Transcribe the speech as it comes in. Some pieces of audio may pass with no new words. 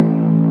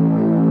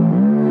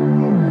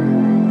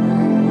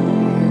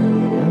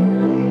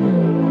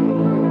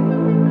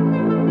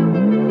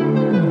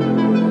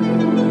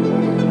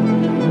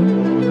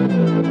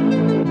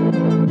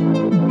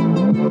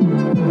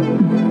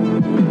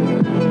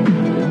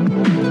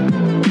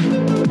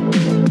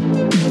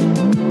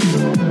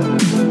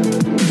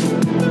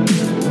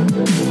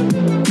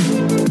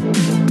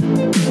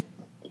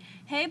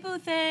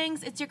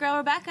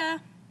Rebecca.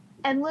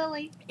 And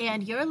Lily.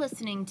 And you're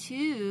listening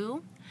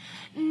to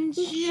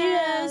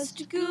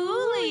Just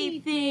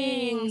Ghouly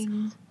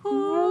Things.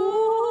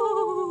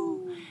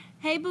 Ooh.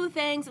 Hey, Boo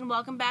Things, and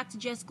welcome back to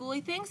Just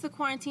Ghouly Things, the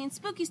Quarantine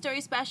Spooky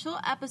Story Special,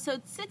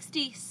 episode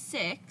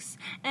 66.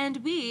 And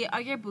we are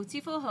your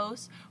beautiful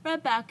hosts,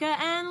 Rebecca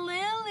and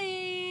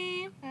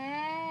Lily.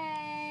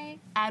 Hey.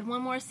 Add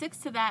one more 6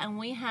 to that, and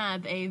we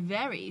have a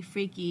very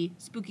freaky,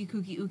 spooky,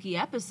 kooky, ooky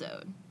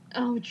episode.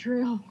 Oh,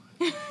 true.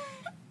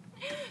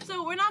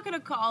 So we're not going to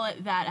call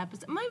it that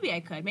episode. Maybe I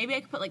could. Maybe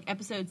I could put, like,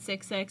 episode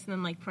 66 and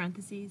then, like,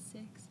 parentheses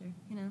 6 or,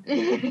 you know.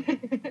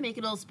 Make it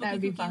a little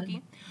spooky,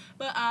 kooky.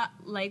 But,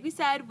 like we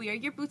said, we are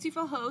your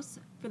beautiful hosts.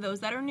 For those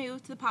that are new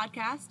to the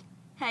podcast,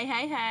 hey.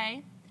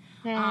 Hey.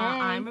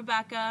 I'm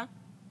Rebecca.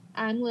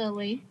 I'm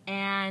Lily.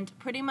 And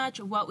pretty much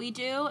what we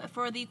do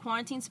for the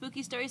Quarantine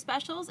Spooky Story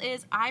Specials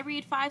is I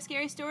read 5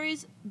 scary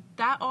stories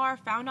that are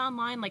found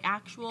online, like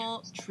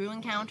actual true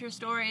encounter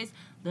stories.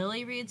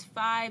 Lily reads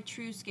 5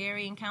 true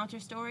scary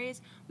encounter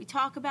stories. We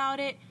talk about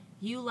it.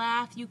 You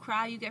laugh, you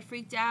cry, you get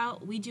freaked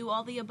out. We do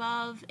all the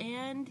above.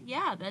 And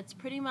yeah, that's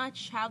pretty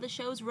much how the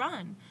shows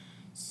run.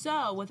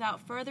 So without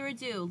further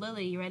ado,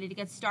 Lily, you ready to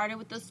get started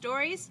with those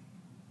stories?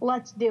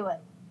 Let's do it.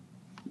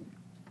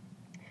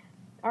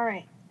 All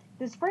right.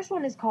 This first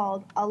one is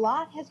called A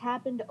Lot Has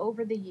Happened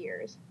Over the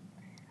Years.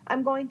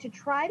 I'm going to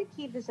try to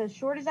keep this as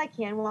short as I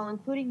can while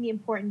including the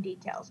important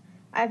details.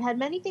 I've had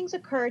many things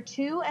occur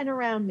to and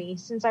around me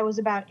since I was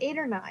about 8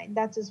 or 9.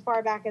 That's as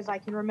far back as I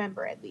can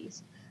remember, at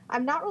least.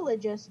 I'm not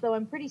religious, though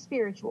I'm pretty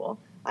spiritual.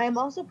 I am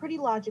also pretty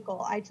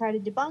logical. I try to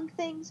debunk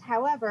things.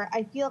 However,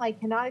 I feel I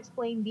cannot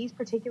explain these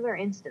particular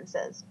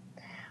instances.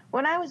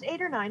 When I was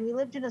 8 or 9, we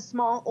lived in a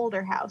small,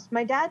 older house.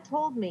 My dad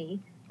told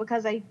me,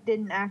 because I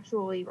didn't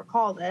actually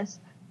recall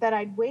this, that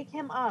I'd wake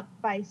him up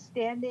by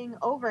standing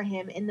over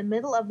him in the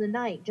middle of the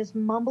night, just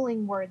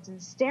mumbling words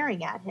and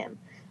staring at him.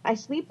 I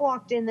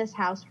sleepwalked in this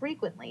house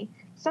frequently.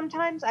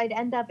 Sometimes I'd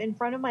end up in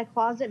front of my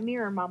closet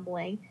mirror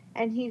mumbling,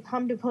 and he'd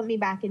come to put me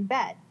back in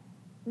bed.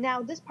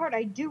 Now, this part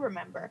I do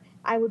remember.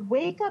 I would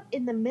wake up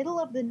in the middle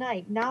of the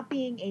night not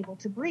being able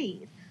to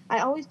breathe.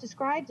 I always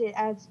described it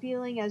as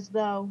feeling as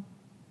though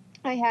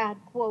I had,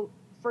 quote,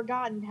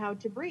 forgotten how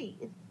to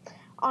breathe.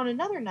 On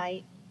another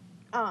night,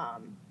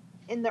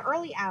 in the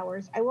early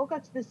hours, I woke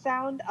up to the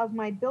sound of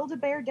my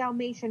Build-A-Bear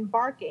Dalmatian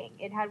barking.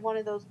 It had one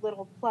of those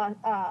little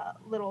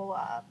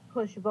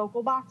push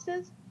vocal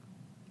boxes.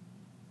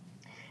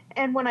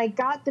 And when I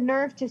got the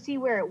nerve to see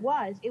where it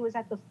was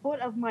at the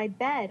foot of my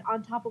bed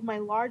on top of my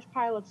large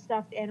pile of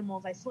stuffed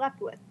animals I slept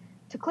with.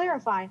 To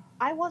clarify,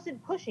 I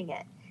wasn't pushing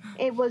it.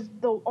 That was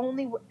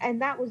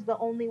the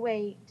only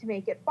way to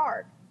make it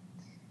bark.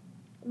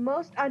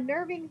 Most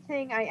unnerving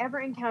thing I ever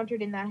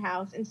encountered in that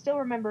house, and still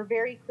remember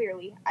very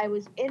clearly, I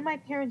was in my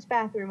parents'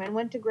 bathroom and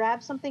went to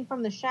grab something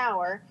from the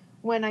shower.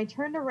 When I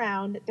turned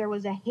around, there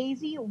was a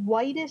hazy,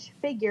 whitish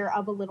figure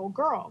of a little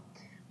girl.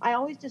 I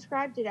always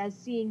described it as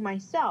seeing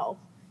myself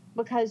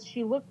because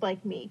she looked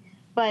like me,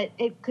 but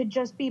it could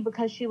just be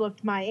because she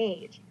looked my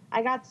age.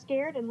 I got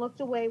scared and looked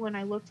away. When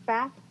I looked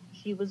back,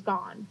 she was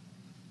gone.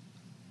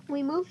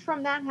 We moved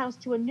from that house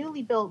to a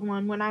newly built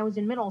one when I was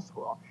in middle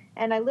school,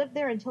 and I lived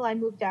there until I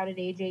moved out at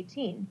age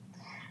 18.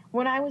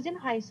 When I was in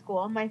high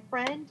school, my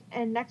friend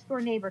and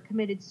next-door neighbor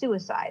committed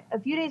suicide. A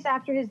few days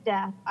after his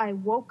death, I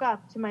woke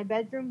up to my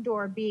bedroom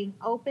door being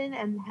open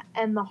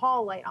and the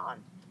hall light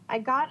on. I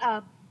got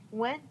up,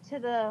 went to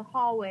the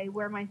hallway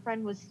where my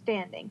friend was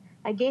standing.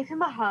 I gave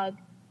him a hug,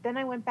 then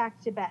I went back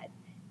to bed.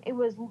 It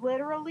was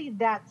literally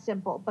that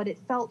simple, but it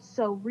felt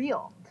so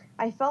real.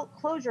 I felt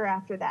closure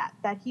after that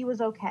he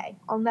was okay.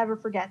 I'll never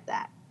forget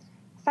that.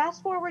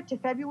 Fast forward to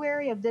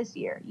February of this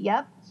year.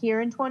 Yep,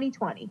 here in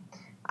 2020.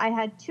 I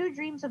had 2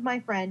 dreams of my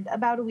friend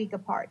about a week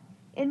apart.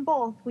 In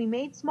both, we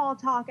made small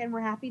talk and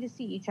were happy to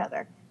see each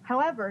other.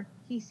 However,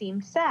 he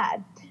seemed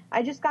sad.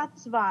 I just got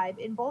this vibe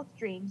in both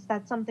dreams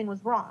that something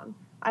was wrong.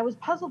 I was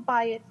puzzled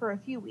by it for a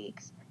few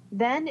weeks.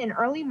 Then, in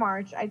early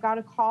March, I got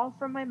a call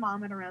from my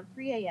mom at around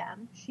 3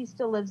 a.m. She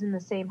still lives in the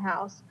same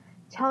house,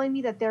 telling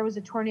me that there was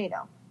a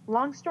tornado.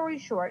 Long story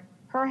short,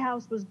 her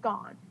house was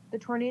gone. The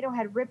tornado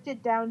had ripped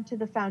it down to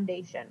the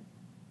foundation.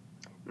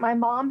 My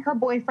mom, her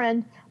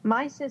boyfriend,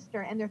 my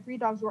sister, and their 3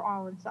 dogs were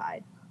all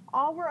inside.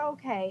 All were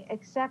okay,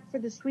 except for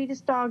the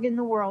sweetest dog in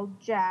the world,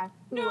 Jack,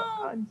 who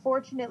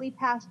unfortunately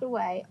passed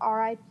away.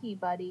 R.I.P.,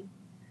 buddy.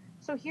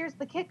 So here's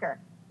the kicker.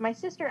 My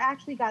sister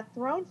actually got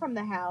thrown from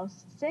the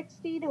house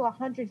 60 to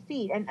 100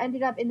 feet and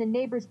ended up in the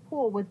neighbor's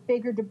pool with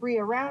bigger debris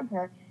around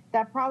her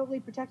that probably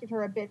protected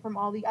her a bit from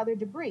all the other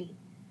debris.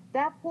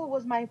 That pool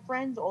was my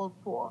friend's old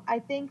pool. I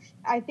think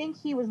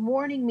he was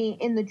warning me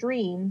in the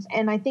dreams,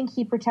 and I think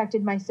he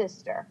protected my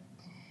sister.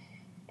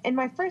 In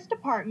my first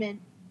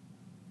apartment,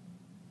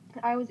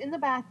 I was in the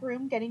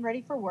bathroom getting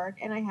ready for work,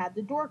 and I had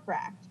the door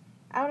cracked.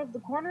 Out of the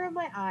corner of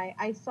my eye,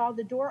 I saw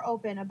the door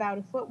open about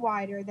a foot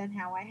wider than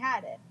how I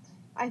had it.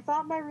 I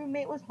thought my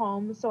roommate was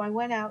home, so I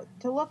went out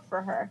to look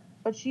for her,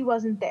 but she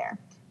wasn't there.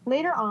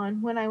 Later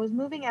on, when I was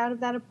moving out of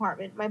that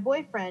apartment, my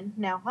boyfriend,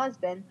 now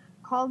husband,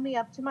 called me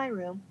up to my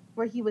room,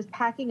 where he was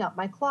packing up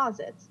my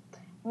closets.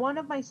 One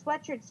of my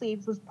sweatshirt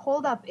sleeves was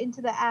pulled up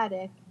into the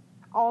attic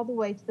all the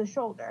way to the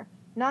shoulder.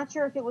 Not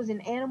sure if it was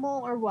an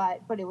animal or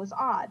what, but it was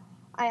odd.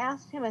 I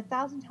asked him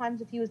 1,000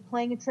 times if he was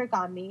playing a trick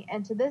on me,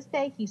 and to this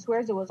day he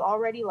swears it was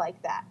already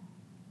like that.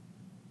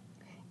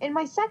 In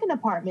my second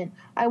apartment,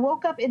 I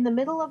woke up in the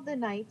middle of the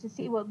night to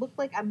see what looked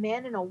like a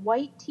man in a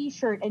white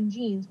t-shirt and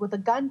jeans with a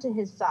gun to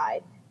his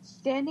side,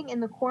 standing in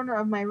the corner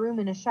of my room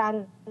in a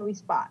shadowy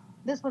spot.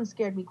 This one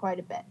scared me quite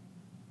a bit.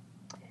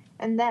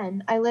 And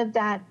then I lived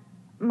at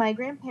my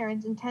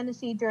grandparents in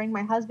Tennessee during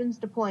my husband's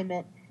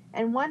deployment,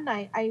 and one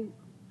night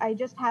I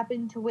just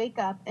happened to wake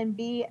up and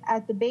be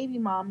at the baby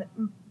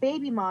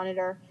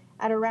monitor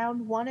at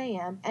around 1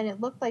 a.m., and it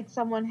looked like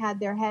someone had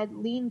their head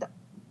leaned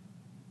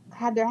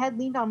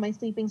on my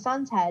sleeping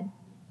son's head,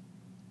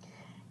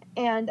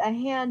 and a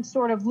hand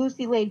sort of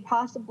loosely laid,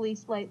 possibly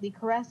slightly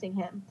caressing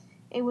him.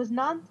 It was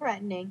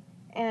non-threatening,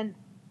 and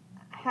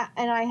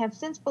I have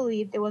since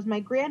believed it was my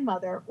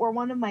grandmother or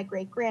one of my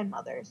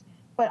great-grandmothers.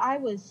 But I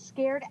was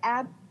scared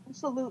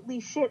absolutely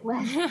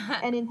shitless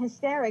and in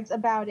hysterics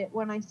about it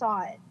when I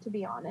saw it, to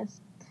be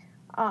honest.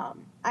 I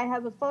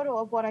have a photo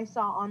of what I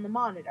saw on the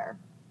monitor.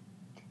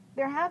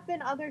 There have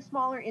been other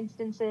smaller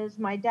instances.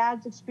 My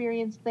dad's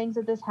experienced things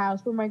at this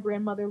house where my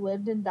grandmother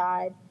lived and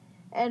died,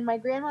 and my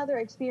grandmother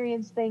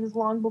experienced things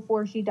long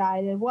before she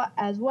died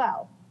as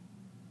well.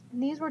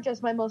 And these were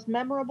just my most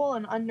memorable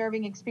and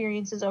unnerving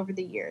experiences over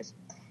the years.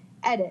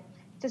 Edit.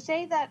 To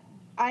say that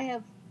I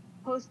have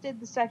posted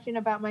the section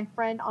about my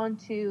friend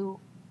onto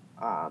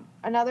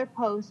another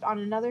post on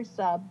another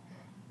sub,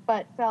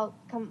 but felt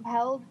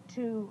compelled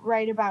to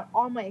write about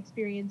all my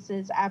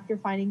experiences after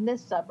finding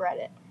this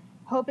subreddit,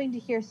 hoping to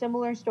hear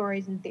similar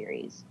stories and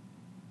theories.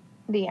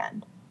 The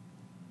end.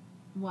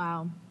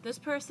 Wow. This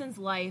person's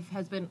life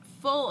has been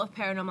full of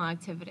paranormal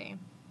activity.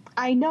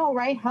 I know,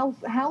 right? How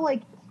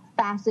like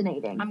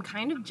fascinating. I'm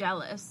kind of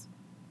jealous.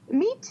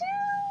 Me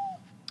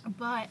too.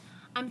 But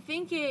I'm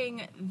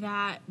thinking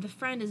that the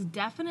friend is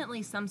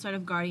definitely some sort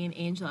of guardian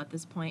angel at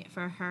this point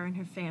for her and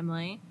her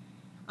family.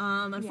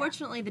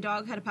 Unfortunately, the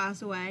dog had to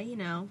pass away,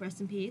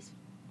 rest in peace.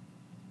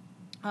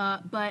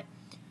 But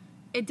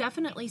it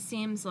definitely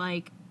seems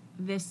like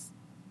this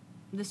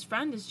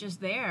friend is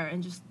just there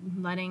and just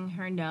letting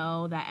her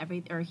know that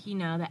he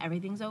know that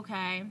everything's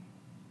okay.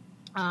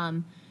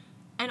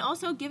 And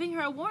also giving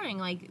her a warning,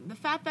 like the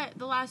fact that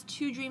the last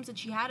 2 dreams that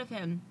she had of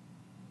him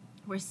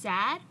were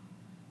sad.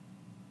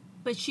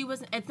 But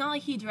it's not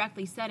like he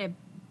directly said it,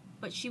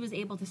 but she was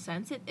able to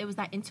sense it. It was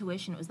that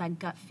intuition. It was that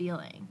gut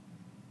feeling.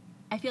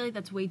 I feel like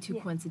that's way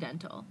too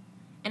coincidental.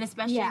 And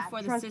especially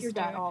for the trust sister. Your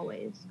gut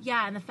always.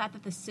 Yeah, and the fact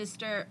that the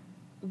sister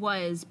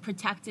was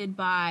protected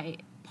by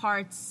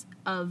parts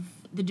of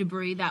the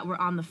debris that were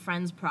on the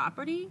friend's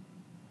property.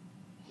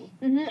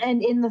 Mm-hmm.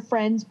 And in the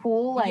friend's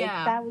pool,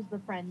 that was the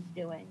friend's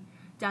doing.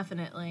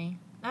 Definitely.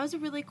 That was a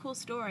really cool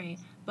story.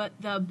 But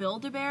the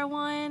Build-A-Bear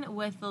one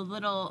with the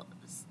little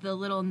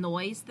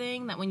noise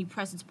thing that when you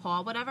press its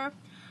paw, whatever.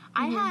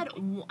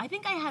 Mm-hmm. I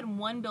think I had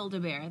one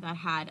Build-A-Bear that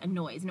had a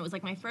noise, and it was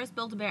like my first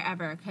Build-A-Bear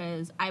ever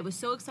because I was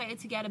so excited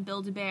to get a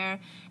Build-A-Bear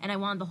and I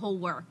wanted the whole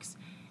works.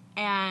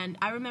 And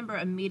I remember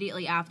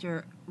immediately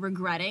after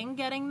regretting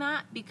getting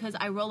that because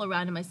I roll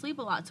around in my sleep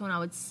a lot. So when I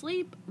would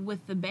sleep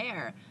with the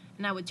bear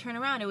and I would turn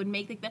around, it would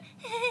make like the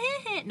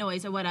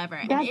noise or whatever.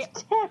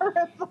 That's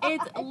terrifying.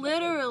 It's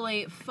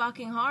literally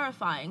fucking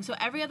horrifying. So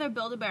every other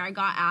Build-A-Bear I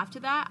got after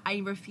that,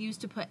 I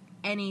refused to put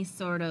any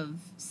sort of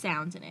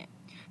sound in it.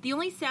 The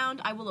only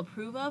sound I will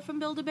approve of from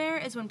Build-A-Bear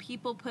is when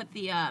people put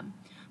the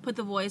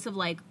voice of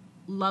like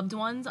loved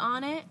ones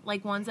on it,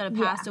 like ones that have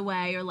passed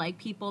away or like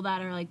people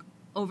that are like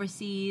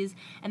overseas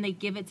and they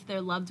give it to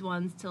their loved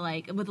ones to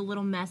like with a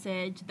little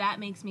message. That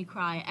makes me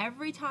cry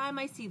every time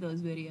I see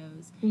those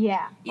videos.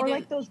 Yeah. Or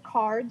like those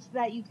cards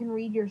that you can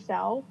read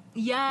yourself.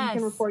 Yes. You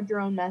can record your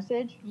own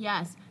message.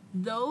 Yes.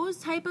 Those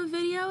type of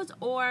videos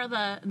or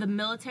the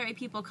military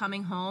people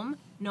coming home,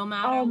 no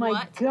matter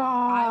what, God.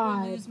 I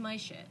will lose my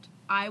shit.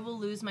 I will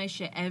lose my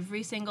shit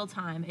every single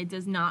time. It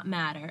does not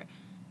matter.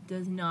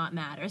 Does not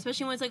matter.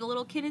 Especially when it's like a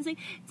little kid and saying,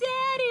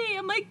 Daddy!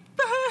 I'm like,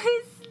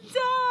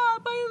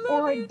 stop! I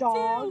love or you a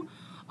dog. too.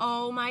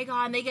 Oh my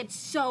God. And they get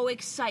so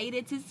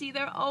excited to see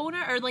their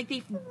owner. Or like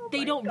they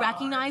don't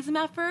recognize them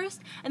at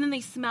first. And then they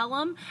smell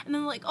them. And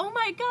then they're like, oh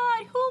my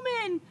God,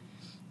 human!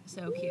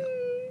 So cute.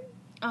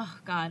 Oh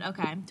God.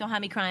 Okay. Don't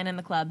have me crying in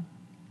the club.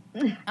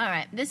 All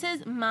right. This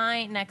is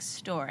my next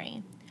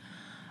story.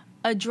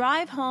 A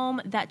drive home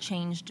that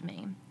changed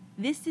me.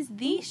 This is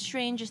the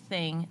strangest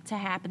thing to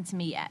happen to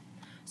me yet.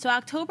 So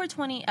October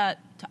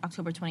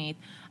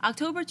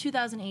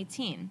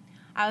 2018,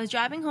 I was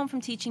driving home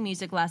from teaching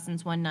music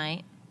lessons one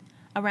night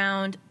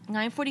around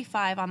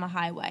 9:45 on the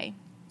highway.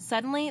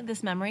 Suddenly,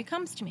 this memory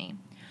comes to me.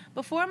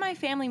 Before my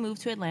family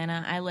moved to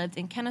Atlanta, I lived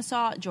in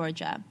Kennesaw,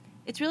 Georgia.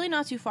 It's really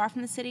not too far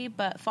from the city,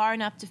 but far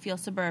enough to feel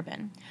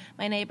suburban.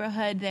 My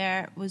neighborhood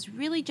there was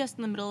really just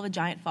in the middle of a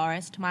giant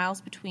forest,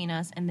 miles between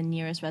us and the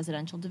nearest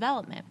residential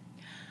development.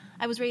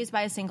 I was raised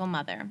by a single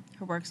mother.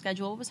 Her work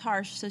schedule was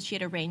harsh, so she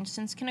had arranged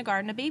since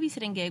kindergarten a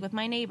babysitting gig with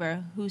my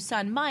neighbor, whose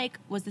son, Mike,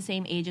 was the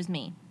same age as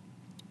me.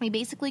 We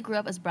basically grew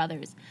up as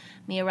brothers,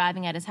 me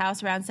arriving at his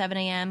house around 7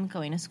 a.m.,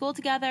 going to school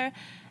together,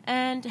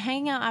 and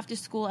hanging out after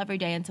school every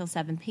day until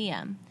 7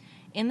 p.m.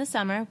 In the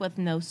summer, with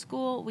no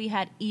school, we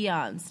had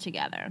eons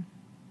together.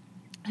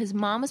 His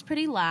mom was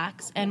pretty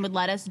lax and would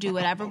let us do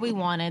whatever we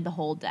wanted the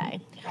whole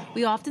day.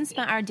 We often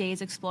spent our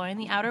days exploring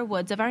the outer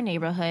woods of our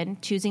neighborhood,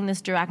 choosing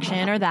this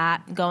direction or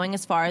that, going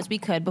as far as we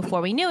could.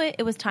 Before we knew it,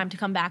 it was time to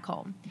come back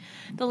home.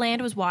 The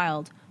land was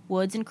wild.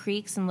 Woods and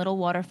creeks and little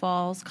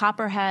waterfalls,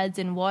 copperheads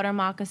and water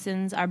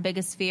moccasins, our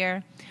biggest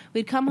fear.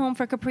 We'd come home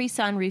for Capri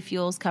Sun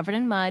refuels covered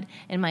in mud,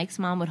 and Mike's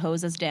mom would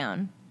hose us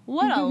down.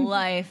 What a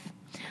life.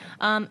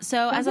 Sounds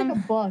like a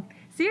book.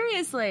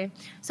 Seriously.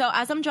 So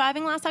as I'm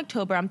driving last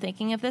October, I'm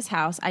thinking of this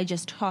house I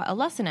just taught a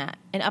lesson at.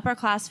 An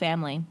upper-class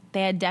family.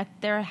 They had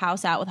decked their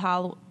house out with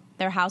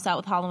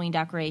Halloween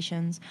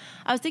decorations.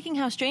 I was thinking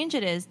how strange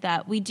it is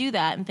that we do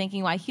that and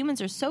thinking why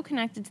humans are so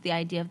connected to the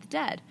idea of the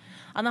dead.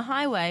 On the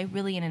highway,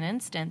 really in an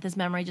instant, this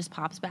memory just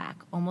pops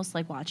back, almost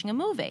like watching a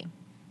movie.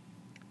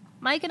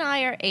 Mike and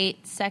I are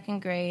 8,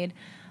 second grade,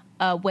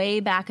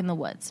 way back in the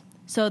woods.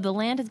 So the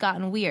land has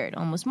gotten weird,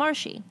 almost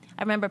marshy.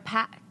 I remember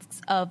packs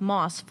of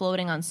moss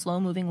floating on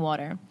slow-moving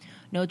water.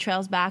 No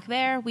trails back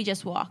there, we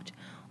just walked.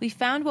 We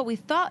found what we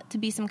thought to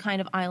be some kind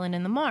of island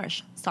in the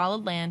marsh,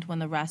 solid land when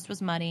the rest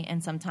was muddy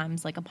and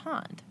sometimes like a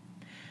pond.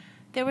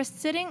 We were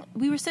sitting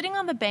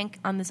on the bank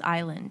on this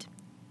island.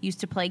 Used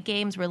to play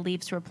games where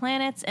leaves were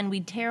planets, and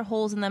we'd tear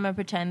holes in them and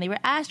pretend they were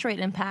asteroid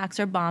impacts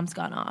or bombs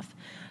gone off.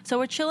 So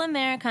we're chilling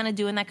there, kind of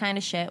doing that kind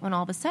of shit, when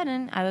all of a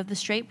sudden, out of the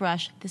straight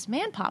brush, this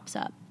man pops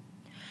up.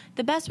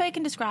 The best way I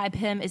can describe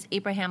him is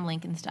Abraham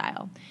Lincoln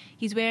style.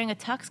 He's wearing a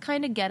tux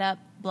kind of getup,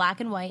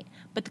 black and white,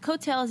 but the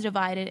coattail is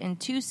divided in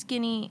two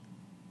skinny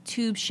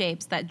tube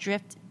shapes that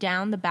drift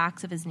down the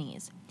backs of his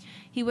knees.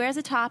 He wears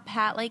a top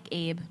hat like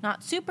Abe,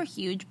 not super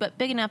huge, but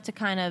big enough to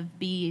kind of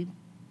be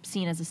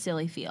seen as a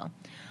silly feel.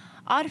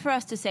 Odd for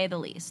us to say the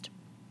least.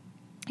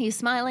 He's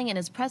smiling and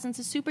his presence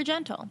is super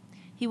gentle.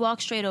 He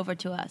walks straight over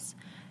to us.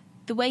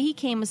 The way he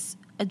came was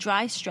a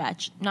dry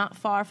stretch, not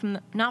from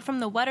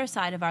the wetter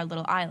side of our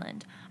little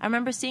island. I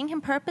remember seeing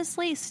him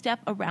purposely step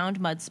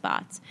around mud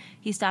spots.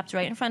 He stopped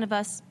right in front of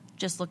us,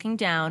 just looking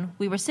down.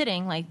 We were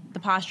sitting, like the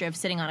posture of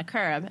sitting on a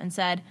curb, and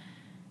said,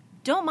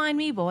 "Don't mind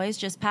me, boys,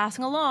 just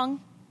passing along."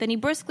 Then he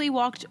briskly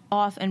walked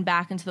off and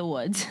back into the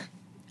woods.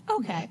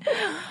 Okay.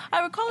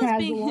 I recall as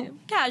being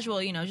casual,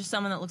 just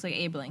someone that looks like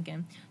Abe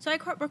Lincoln. So I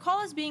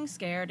recall as being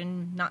scared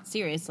and not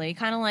seriously,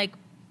 kind of like,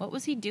 what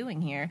was he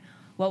doing here?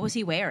 What was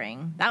he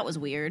wearing? That was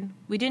weird.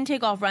 We didn't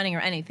take off running or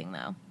anything,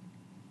 though.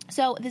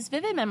 So this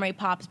vivid memory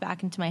pops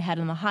back into my head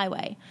on the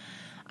highway.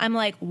 I'm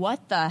like,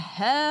 what the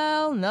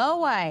hell?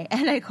 No way.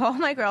 And I call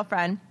my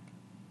girlfriend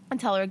and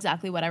tell her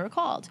exactly what I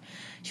recalled.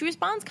 She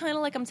responds kind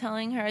of like I'm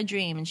telling her a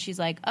dream, and she's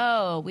like,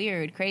 oh,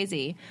 weird,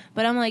 crazy.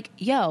 But I'm like,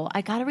 yo,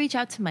 I gotta reach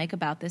out to Mike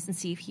about this and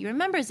see if he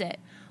remembers it.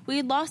 We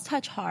had lost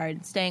touch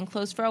hard, staying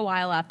close for a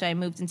while after I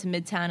moved into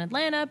Midtown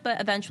Atlanta,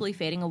 but eventually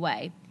fading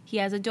away. He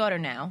has a daughter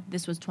now.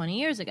 This was 20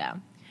 years ago.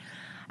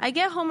 I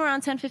get home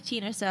around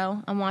 10:15 or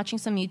so. I'm watching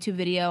some YouTube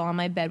video on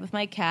my bed with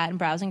my cat and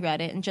browsing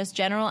Reddit and just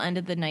general end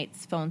of the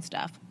night's phone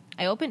stuff.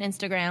 I open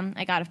Instagram.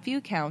 I got a few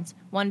accounts.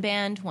 One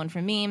banned, one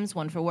for memes,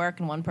 one for work,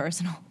 and one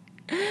personal.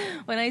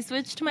 When I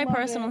switched to my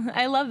personal...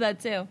 I love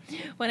that too.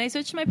 When I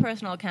switched to my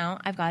personal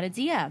account, I've got a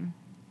DM.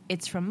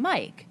 It's from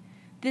Mike.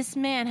 This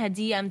man had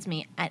DM'd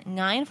me at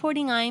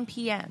 9:49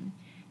 p.m.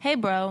 Hey,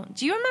 bro,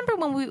 do you remember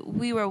when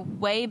we were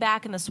way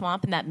back in the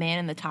swamp and that man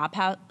in the top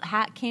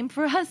hat came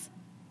for us?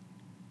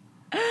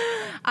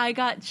 I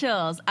got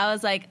chills. I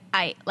was like,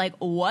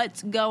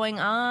 what's going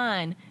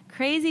on?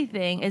 Crazy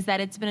thing is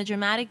that it's been a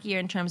dramatic year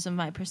in terms of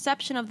my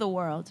perception of the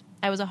world.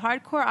 I was a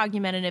hardcore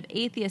argumentative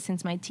atheist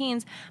since my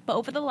teens, but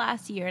over the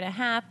last year and a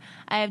half,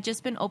 I have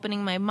just been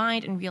opening my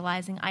mind and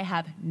realizing I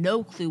have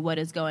no clue what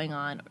is going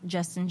on,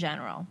 just in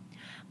general.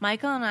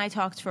 Michael and I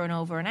talked for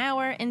over an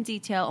hour, in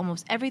detail,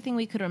 almost everything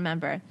we could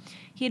remember.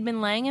 He had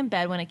been laying in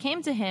bed when it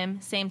came to him,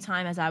 same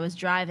time as I was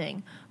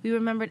driving. We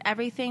remembered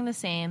everything the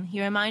same.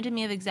 He reminded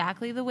me of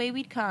exactly the way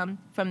we'd come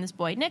from this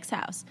boy Nick's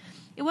house.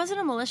 It wasn't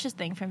a malicious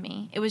thing for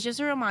me. It was just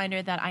a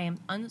reminder that I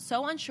am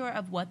so unsure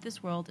of what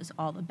this world is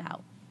all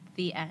about.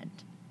 The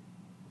end.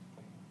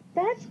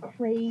 That's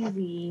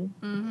crazy.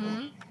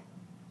 Mm-hmm.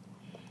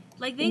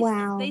 Like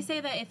they say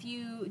that if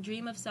you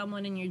dream of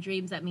someone in your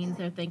dreams, that means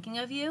they're thinking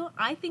of you.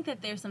 I think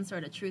that there's some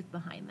sort of truth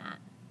behind that.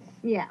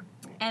 Yeah.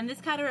 And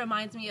this kind of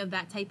reminds me of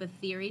that type of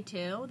theory,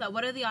 too. That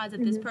what are the odds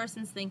that this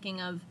person's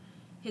thinking of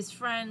his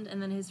friend,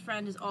 and then his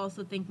friend is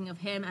also thinking of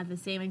him at the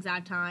same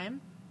exact time?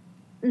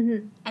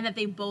 Mm-hmm. And that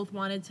they both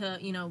wanted to,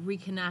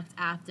 reconnect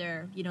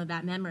after,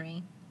 that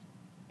memory.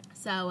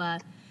 So,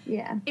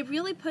 yeah. It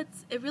really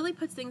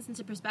puts things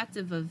into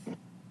perspective of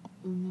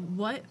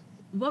what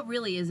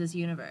really is this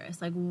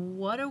universe? Like,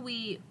 what are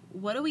we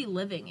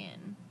living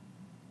in?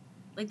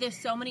 Like, there's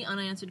so many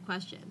unanswered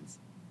questions.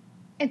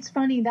 It's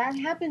funny. That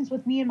happens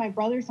with me and my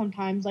brother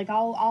sometimes. Like,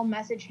 I'll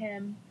message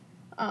him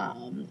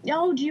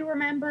oh, do you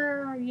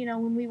remember,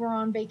 when we were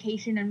on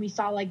vacation and we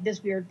saw like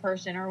this weird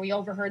person, or we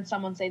overheard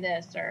someone say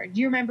this, or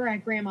do you remember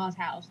at grandma's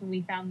house when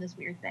we found this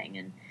weird thing?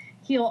 And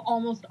he'll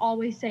almost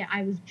always say,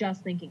 I was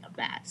just thinking of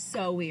that.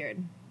 So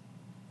weird.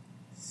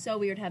 So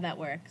weird how that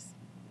works.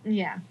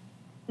 Yeah.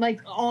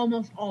 Like,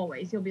 almost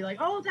always. He'll be like,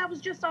 oh, that was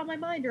just on my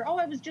mind, or, oh,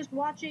 I was just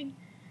watching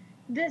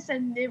this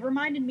and it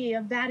reminded me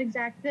of that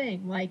exact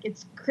thing. Like,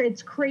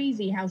 it's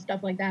crazy how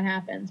stuff like that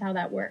happens, how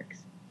that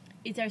works.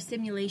 It's our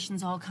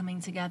simulations all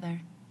coming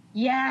together.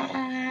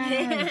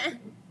 Yeah.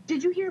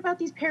 Did you hear about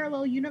these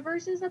parallel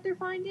universes that they're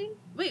finding?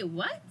 Wait,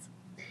 what?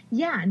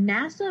 Yeah,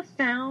 NASA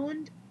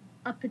found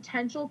a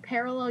potential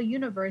parallel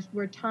universe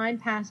where time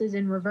passes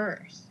in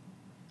reverse.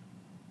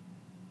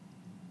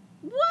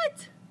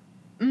 What?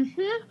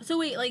 Mm-hmm. So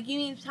wait, like you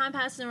mean time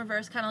passes in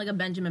reverse, kind of like a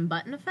Benjamin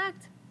Button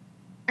effect?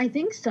 I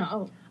think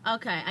so.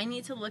 Okay, I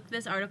need to look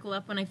this article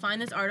up. When I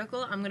find this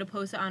article, I'm going to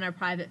post it on our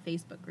private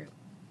Facebook group.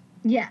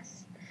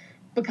 Yes.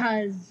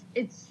 Because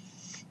it's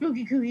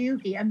spooky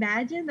kooky.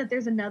 Imagine that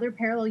there's another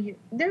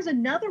there's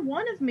another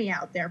one of me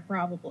out there,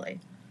 probably.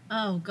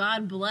 Oh,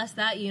 God bless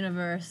that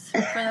universe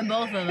for the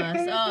both of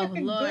us. Oh,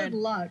 Lord. Good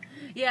luck.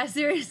 Yeah,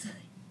 seriously.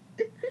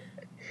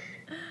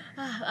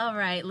 All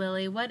right,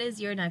 Lily, what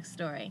is your next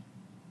story?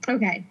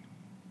 Okay.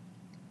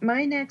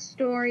 My next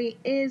story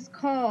is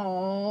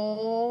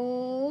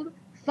called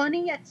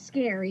Funny Yet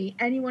Scary.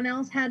 Anyone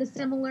else had a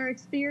similar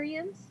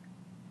experience?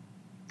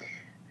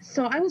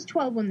 So I was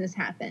 12 when this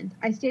happened.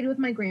 I stayed with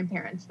my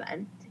grandparents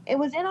then. It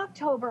was in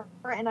October,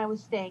 and I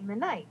was staying the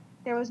night.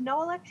 There was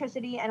no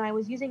electricity, and I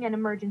was using an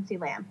emergency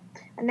lamp.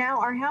 And now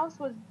our house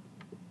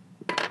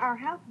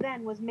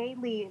then was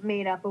mainly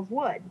made up of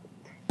wood.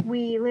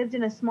 We lived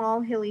in a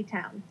small, hilly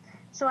town.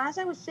 So as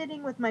I was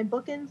sitting with my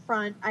book in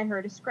front, I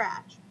heard a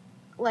scratch,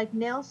 like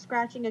nails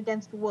scratching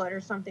against wood or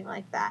something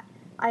like that.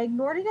 I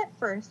ignored it at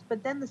first,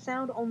 but then the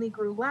sound only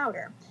grew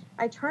louder.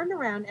 I turned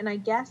around, and I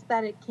guessed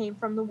that it came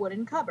from the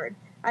wooden cupboard.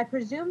 I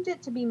presumed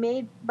it to be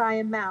made by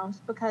a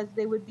mouse because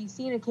they would be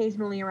seen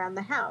occasionally around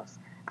the house.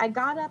 I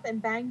got up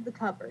and banged the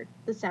cupboard.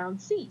 The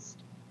sound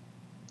ceased.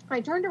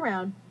 I turned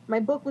around. My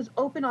book was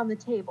open on the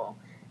table.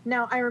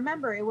 Now, I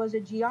remember it was a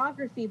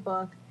geography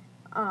book,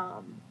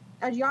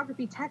 a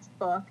geography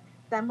textbook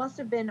that must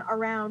have been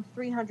around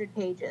 300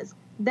 pages.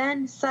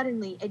 Then,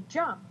 suddenly, it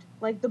jumped,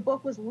 like the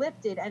book was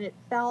lifted and it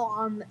fell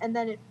on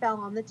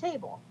the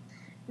table.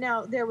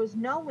 Now, there was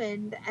no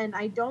wind, and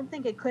I don't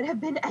think it could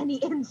have been any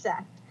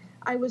insect.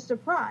 I was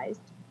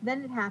surprised.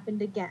 Then it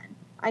happened again.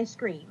 I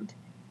screamed.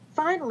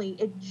 Finally,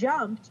 it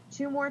jumped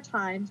 2 more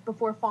times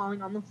before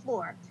falling on the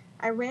floor.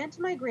 I ran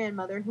to my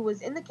grandmother, who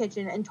was in the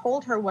kitchen, and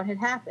told her what had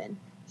happened.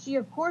 She,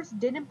 of course,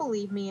 didn't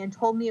believe me and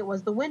told me it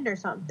was the wind or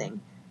something.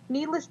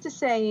 Needless to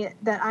say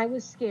that I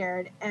was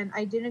scared, and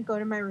I didn't go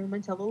to my room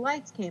until the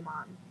lights came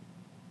on.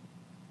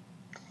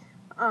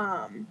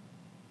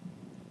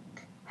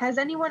 Has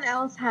anyone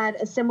else had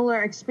a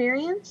similar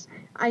experience?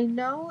 I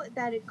know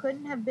that it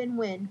couldn't have been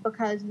wind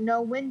because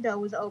no window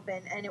was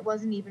open and it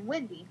wasn't even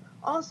windy.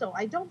 Also,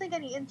 I don't think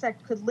any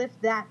insect could lift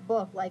that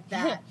book like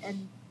that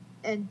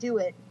and do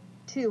it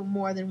too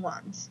more than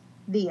once.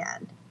 The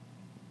end.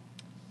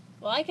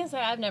 Well, I can say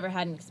I've never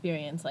had an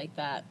experience like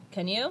that.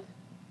 Can you?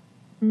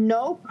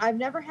 Nope, I've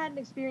never had an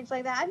experience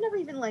like that. I've never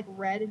even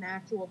read an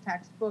actual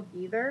textbook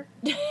either.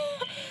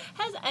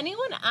 Has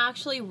anyone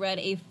actually read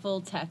a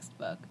full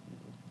textbook?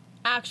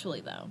 Actually,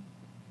 though.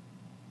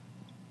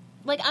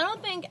 I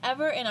don't think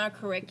ever in our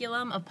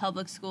curriculum of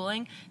public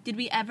schooling did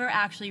we ever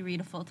actually read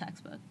a full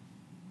textbook.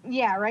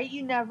 Yeah, right?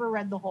 You never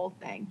read the whole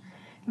thing.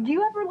 Do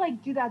you ever,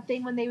 do that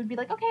thing when they would be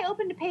like, okay,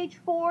 open to page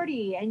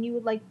 40, and you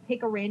would,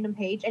 pick a random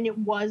page, and it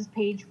was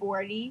page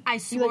 40? I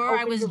swore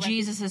I was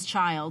Jesus'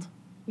 child.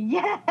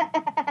 Yes!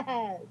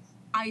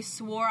 I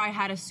swore I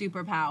had a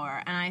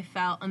superpower, and I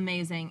felt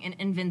amazing and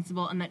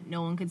invincible and that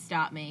no one could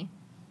stop me.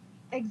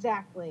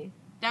 Exactly.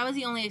 That was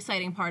the only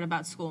exciting part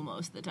about school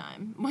most of the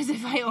time, was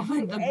if I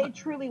opened the book. It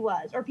truly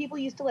was. Or people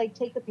used to,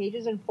 take the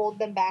pages and fold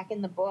them back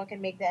in the book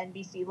and make the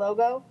NBC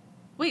logo.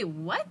 Wait,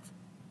 what?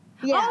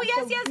 Yeah, oh,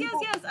 yes,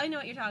 yes. I know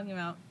what you're talking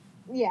about.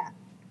 Yeah.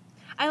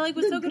 I, was so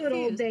confused. The good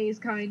old days,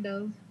 kind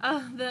of.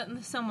 The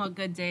somewhat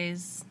good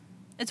days.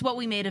 It's what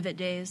we made of it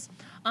days.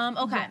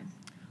 Okay. Yes.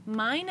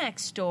 My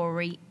next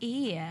story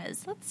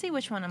is, let's see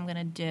which one I'm going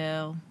to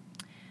do.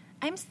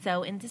 I'm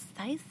so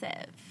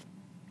indecisive.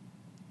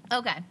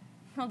 Okay.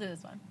 I'll do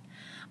this one.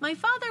 My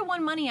father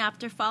won money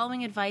after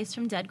following advice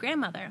from dead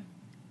grandmother.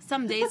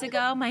 Some days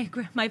ago,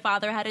 my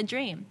father had a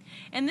dream.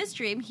 In this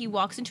dream, he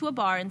walks into a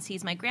bar and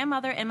sees my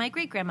grandmother and my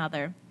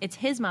great-grandmother, it's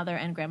his mother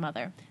and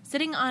grandmother,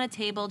 sitting on a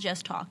table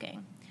just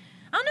talking.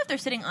 I don't know if they're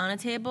sitting on a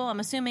table. I'm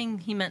assuming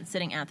he meant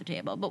sitting at the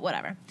table, but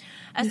whatever.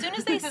 As soon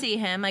as they see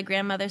him, my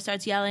grandmother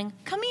starts yelling,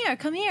 come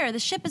here, the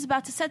ship is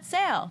about to set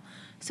sail.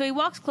 So he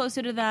walks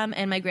closer to them,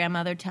 and my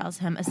grandmother tells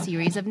him a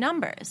series of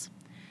numbers.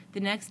 The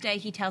next day,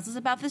 he tells us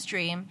about this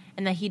dream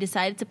and that he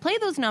decided to play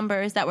those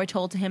numbers that were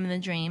told to him in the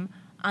dream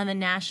on the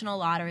National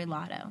Lottery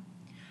Lotto.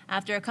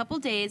 After a couple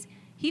days,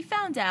 He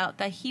found out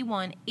that he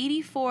won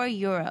 84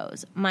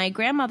 euros. My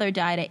grandmother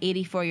died at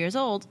 84 years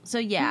old, so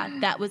yeah,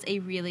 that was a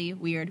really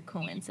weird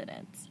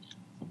coincidence.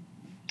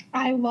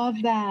 I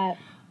love that.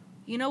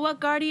 You know what,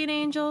 guardian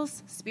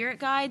angels, spirit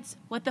guides?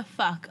 What the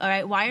fuck, all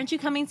right? Why aren't you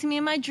coming to me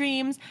in my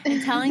dreams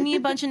and telling me a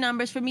bunch of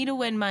numbers for me to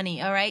win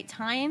money, all right?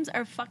 Times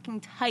are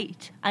fucking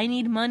tight. I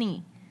need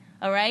money,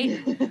 all right?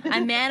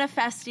 I'm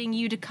manifesting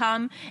you to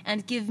come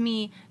and give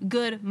me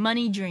good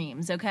money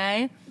dreams,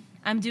 okay?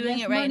 I'm doing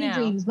it right now.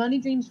 Money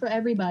dreams for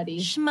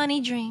everybody.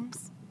 Money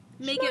dreams.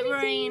 Make it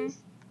rain. Dreams.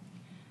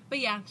 But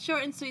yeah,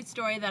 short and sweet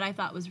story that I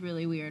thought was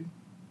really weird.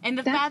 And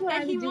the That's fact what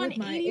that I he would do won with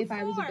my 84. if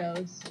I was a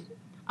ghost.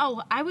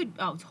 Oh, I would.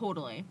 Oh,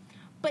 totally.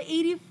 But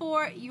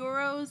 84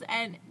 euros,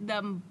 and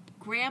the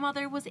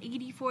grandmother was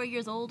 84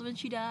 years old when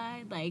she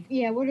died. Like,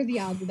 Yeah, what are the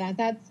odds of that?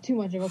 That's too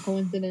much of a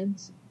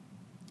coincidence.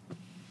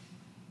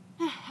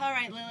 all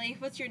right, Lily,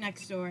 what's your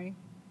next story?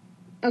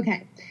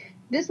 Okay.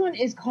 This one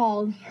is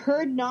called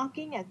Heard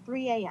Knocking at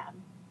 3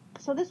 a.m.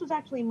 So this was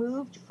actually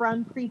moved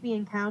from Creepy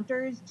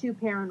Encounters to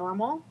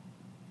Paranormal.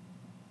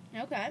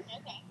 Okay.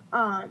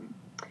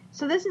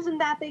 So this isn't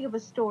that big of a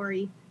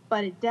story,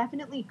 but it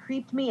definitely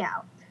creeped me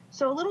out.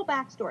 So a little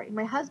backstory.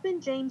 My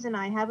husband, James, and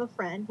I have a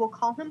friend. We'll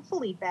call him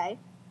Felipe.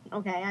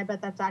 Okay, I bet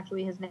that's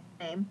actually his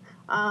name.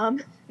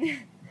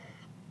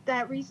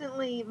 That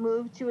recently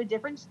moved to a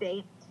different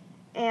state,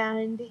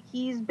 and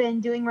he's been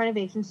doing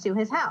renovations to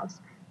his house.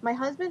 My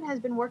husband has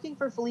been working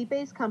for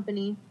Felipe's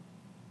company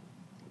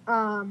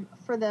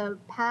for the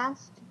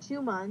past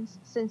 2 months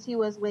since he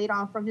was laid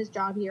off from his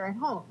job here at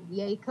home.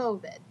 Yay,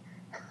 COVID.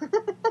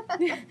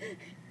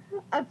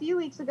 A few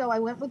weeks ago, I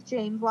went with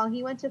James while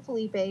he went to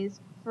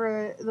Felipe's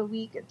for the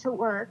week to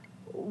work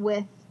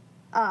with,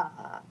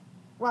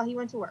 while he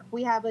went to work.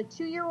 We have a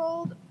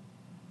 2-year-old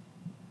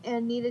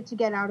and needed to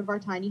get out of our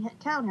tiny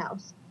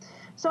townhouse.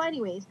 So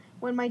anyways,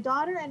 when my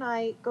daughter and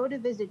I go to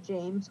visit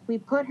James, we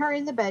put her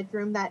in the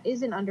bedroom that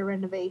isn't under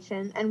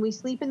renovation, and we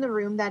sleep in the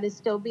room that is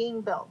still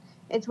being built.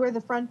 It's where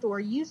the front door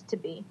used to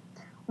be.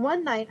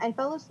 One night, I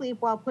fell asleep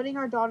while putting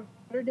our daughter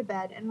to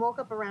bed and woke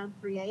up around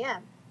 3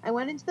 a.m. I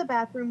went into the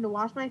bathroom to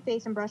wash my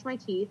face and brush my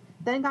teeth,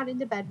 then got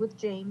into bed with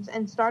James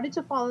and started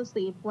to fall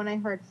asleep when I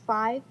heard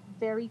 5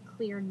 very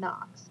clear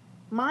knocks.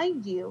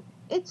 Mind you,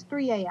 it's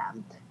 3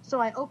 a.m., so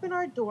I opened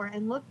our door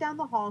and looked down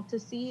the hall to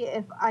see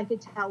if I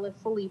could tell if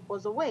Philippe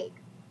was awake.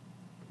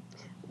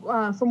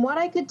 From what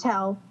I could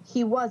tell,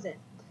 he wasn't.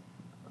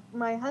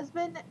 My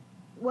husband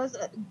was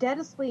dead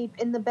asleep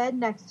in bed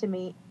next to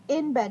me,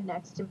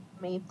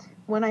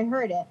 when I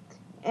heard it,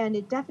 and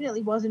it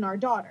definitely wasn't our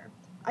daughter.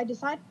 I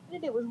decided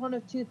it was one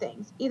of two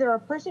things. Either a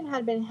person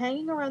had been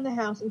hanging around the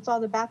house and saw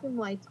the bathroom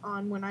lights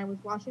on when I was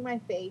washing my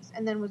face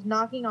and then was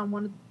knocking on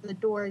one of the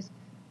doors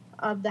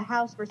of the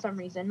house for some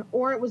reason,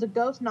 or it was a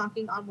ghost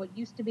knocking on what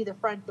used to be the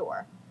front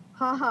door.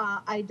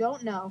 Haha, I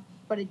don't know,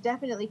 but it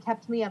definitely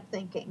kept me up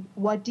thinking.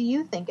 What do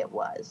you think it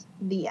was?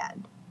 The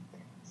end.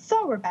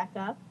 So,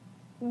 Rebecca,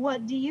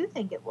 what do you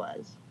think it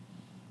was?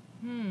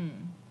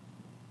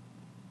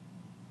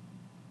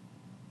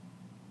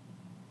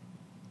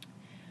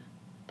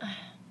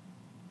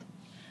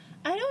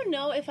 I don't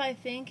know if I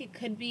think it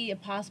could be a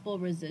possible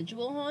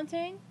residual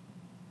haunting.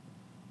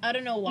 I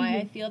don't know why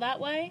I feel that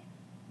way,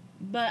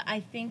 but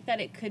I think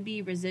that it could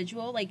be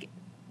residual, like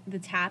the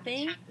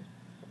tapping.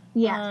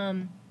 Yeah.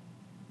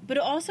 But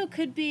it also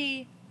could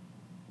be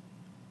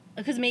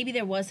because maybe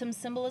there was some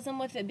symbolism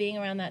with it being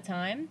around that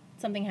time.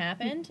 Something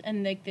happened,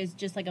 and like there's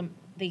just like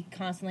they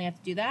constantly have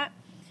to do that,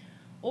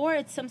 or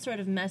it's some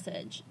sort of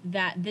message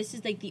that this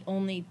is the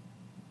only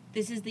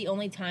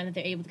time that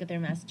they're able to get their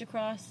message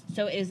across.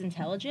 So it is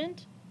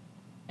intelligent,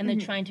 and they're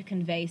trying to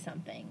convey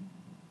something.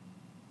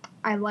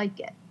 I like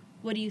it.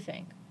 What do you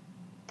think?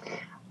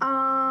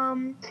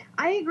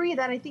 I agree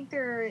that I think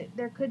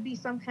there could be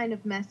some kind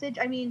of message.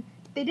 I mean,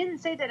 they didn't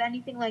say that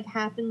anything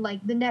happened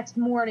the next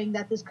morning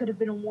that this could have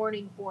been a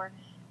warning for,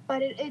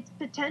 but it's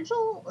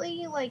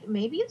potentially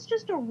maybe it's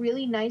just a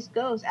really nice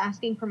ghost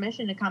asking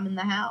permission to come in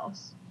the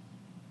house.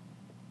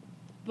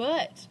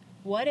 But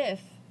what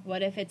if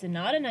it's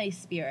not a nice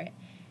spirit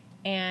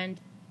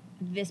and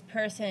this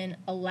person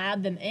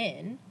allowed them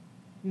in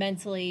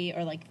mentally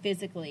or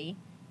physically,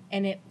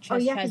 and it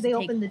just because they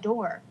opened the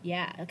door.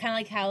 Yeah, kind of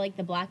like how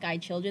the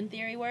black-eyed children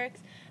theory works.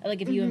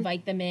 If you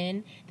invite them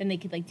in, then they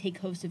could take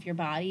host of your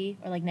body,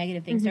 or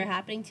negative things start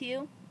happening to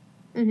you.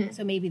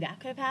 So maybe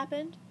that could have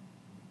happened.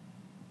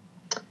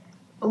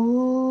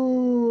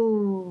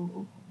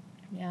 Ooh.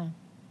 Yeah.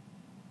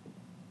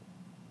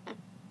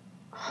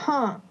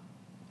 Huh.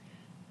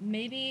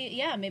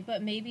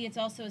 But maybe it's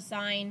also a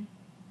sign.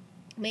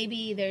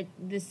 Maybe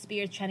the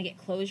spirit's trying to get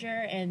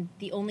closure, and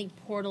the only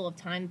portal of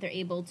time that they're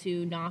able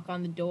to knock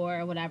on the door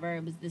or whatever,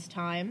 it was this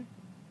time.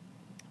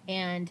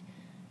 And,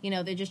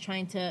 they're just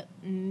trying to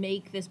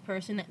make this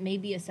person that may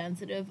be a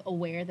sensitive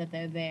aware that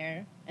they're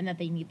there and that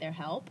they need their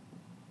help.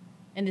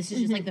 And this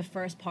is just the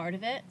first part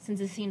of it,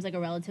 since it seems like a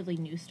relatively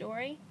new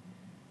story.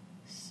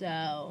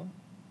 So,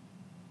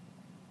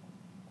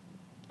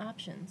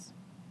 options.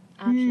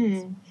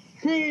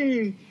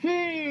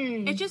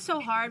 It's just so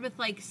hard with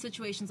like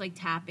situations like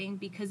tapping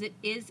because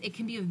it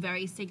can be a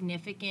very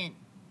significant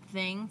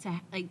thing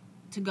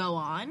to go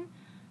on,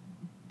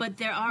 but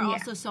there are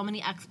also so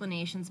many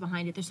explanations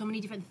behind it. There's so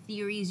many different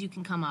theories you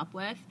can come up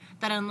with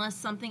that unless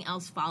something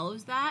else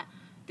follows that,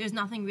 there's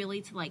nothing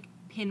really to like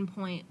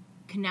pinpoint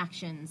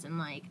connections and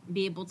like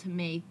be able to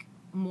make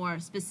more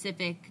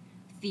specific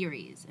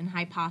theories and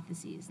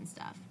hypotheses and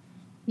stuff.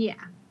 Yeah.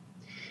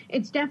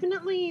 It's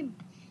definitely,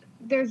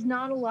 there's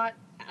not a lot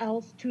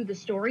else to the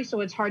story, so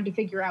it's hard to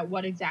figure out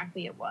what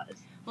exactly it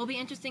was. It'll be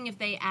interesting if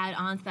they add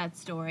on to that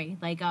story.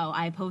 Like, oh,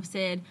 I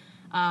posted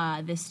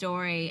this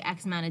story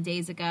X amount of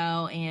days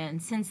ago,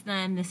 and since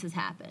then, this has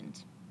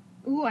happened.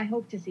 Ooh, I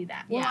hope to see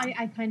that. Well, yeah.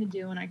 I kind of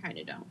do, and I kind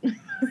of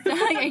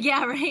don't.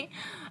 Yeah, right?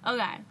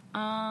 Okay.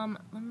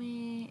 Let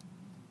me...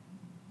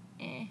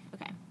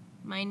 Okay.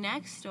 My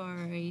next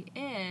story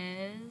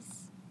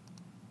is...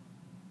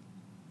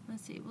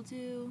 Let's see, we'll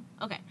do...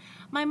 Okay.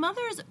 My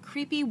mother's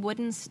creepy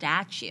wooden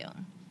statue.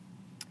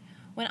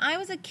 When I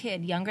was a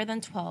kid, younger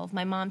than 12,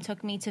 my mom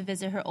took me to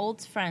visit her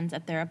old friends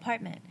at their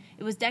apartment.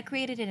 It was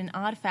decorated in an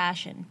odd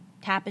fashion.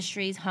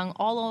 Tapestries hung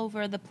all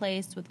over the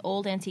place with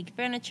old antique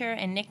furniture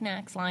and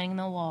knickknacks lining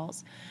the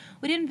walls.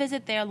 We didn't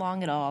visit there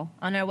long at all.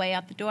 On our way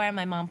out the door,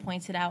 my mom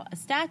pointed out a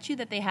statue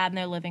that they had in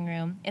their living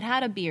room. It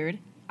had a beard,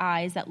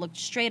 eyes that looked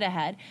straight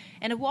ahead,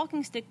 and a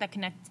walking stick that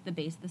connected to the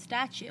base of the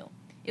statue.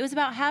 It was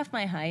about half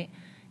my height,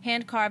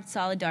 hand-carved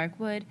solid dark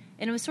wood,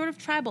 and it was sort of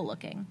tribal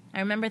looking. I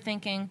remember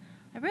thinking,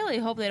 I really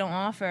hope they don't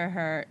offer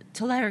her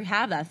to let her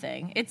have that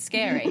thing. It's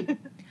scary.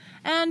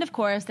 And, of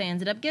course, they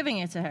ended up giving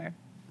it to her.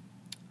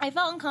 I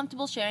felt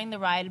uncomfortable sharing the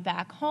ride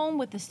back home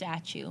with the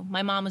statue.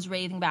 My mom was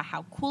raving about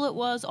how cool it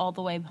was all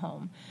the way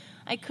home.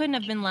 I couldn't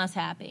have been less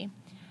happy.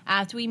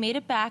 After we made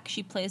it back,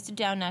 she placed it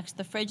down next to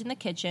the fridge in the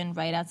kitchen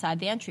right outside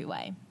the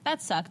entryway.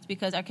 That sucked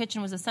because our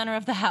kitchen was the center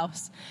of the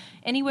house.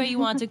 Anywhere you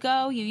wanted to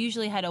go, you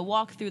usually had to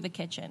walk through the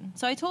kitchen.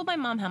 So I told my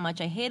mom how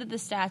much I hated the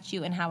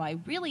statue and how I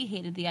really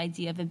hated the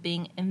idea of it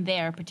being in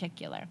there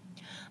particular.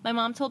 My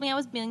mom told me I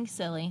was being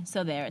silly,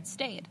 so there it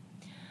stayed.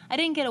 I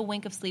didn't get a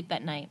wink of sleep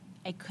that night.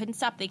 I couldn't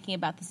stop thinking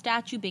about the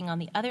statue being on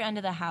the other end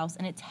of the house,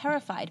 and it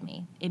terrified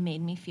me. It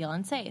made me feel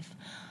unsafe.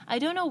 I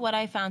don't know what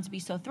I found to be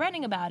so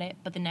threatening about it,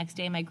 but the next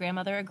day my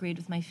grandmother agreed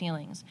with my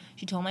feelings.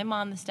 She told my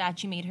mom the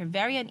statue made her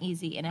very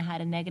uneasy and it had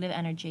a negative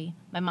energy.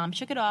 My mom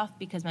shook it off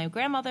because my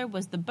grandmother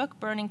was the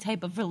book-burning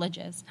type of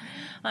religious.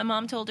 My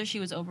mom told her she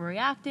was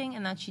overreacting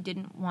and that she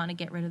didn't want to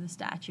get rid of the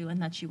statue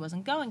and that she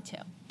wasn't going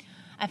to.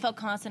 I felt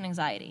constant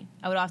anxiety.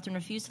 I would often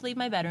refuse to leave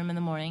my bedroom in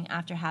the morning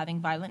after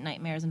having violent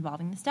nightmares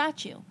involving the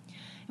statue.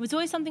 It was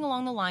always something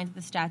along the lines of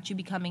the statue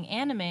becoming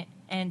animate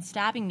and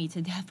stabbing me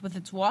to death with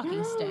its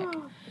walking stick.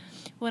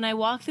 When I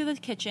walked through the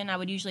kitchen, I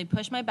would usually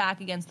push my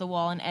back against the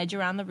wall and edge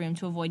around the room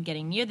to avoid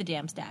getting near the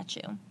damn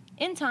statue.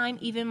 In time,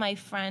 even my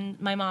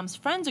mom's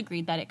friends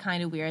agreed that it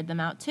kind of weirded them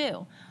out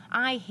too.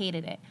 I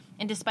hated it,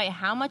 and despite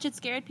how much it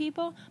scared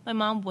people, my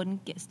mom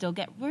wouldn't still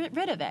get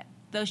rid of it,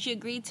 though she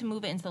agreed to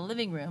move it into the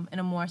living room in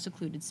a more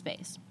secluded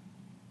space.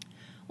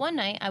 One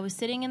night, I was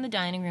sitting in the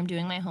dining room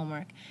doing my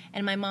homework,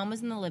 and my mom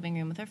was in the living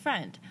room with her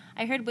friend.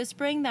 I heard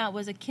whispering that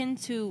was akin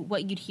to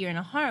what you'd hear in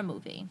a horror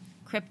movie.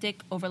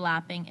 Cryptic,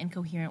 overlapping, and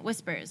coherent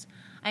whispers.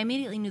 I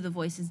immediately knew the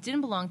voices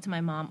didn't belong to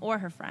my mom or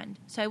her friend,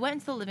 so I went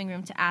into the living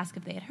room to ask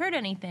if they had heard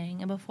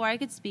anything, and before I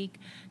could speak,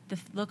 the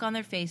look on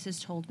their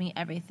faces told me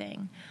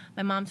everything.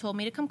 My mom told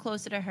me to come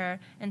closer to her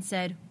and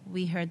said,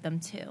 "We heard them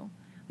too."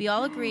 We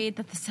all agreed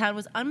that the sound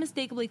was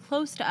unmistakably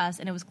close to us,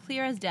 and it was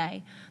clear as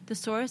day. The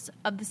source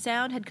of the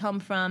sound had come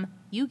from,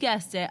 you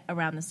guessed it,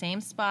 around the same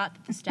spot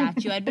that the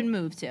statue had been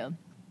moved to.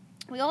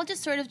 We all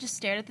just stared at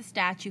the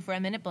statue for a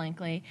minute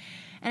blankly,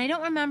 and I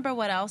don't remember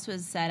what else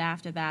was said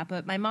after that,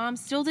 but my mom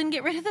still didn't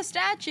get rid of the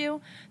statue.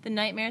 The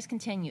nightmares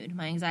continued.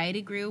 My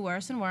anxiety grew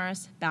worse and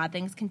worse. Bad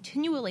things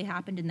continually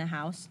happened in the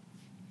house.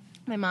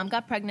 My mom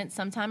got pregnant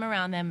sometime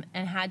around them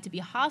and had to be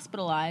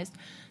hospitalized,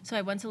 so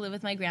I went to live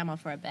with my grandma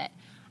for a bit.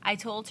 I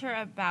told her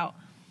about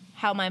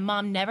how my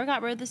mom never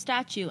got rid of the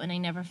statue and I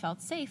never felt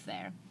safe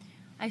there.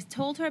 I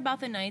told her about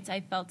the nights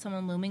I felt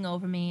someone looming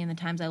over me and the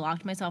times I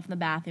locked myself in the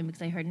bathroom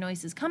because I heard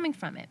noises coming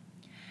from it.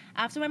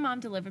 After my mom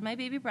delivered my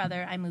baby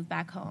brother, I moved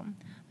back home.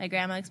 My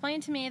grandma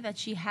explained to me that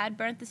she had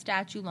burnt the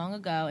statue long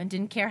ago and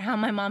didn't care how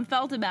my mom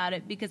felt about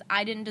it because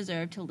I didn't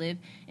deserve to live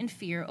in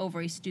fear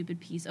over a stupid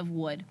piece of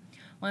wood.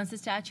 Once the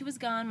statue was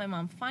gone, my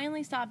mom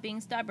finally stopped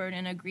being stubborn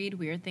and agreed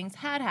weird things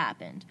had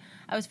happened.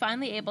 I was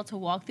finally able to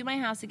walk through my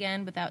house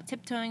again without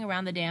tiptoeing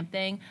around the damn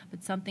thing,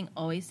 but something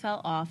always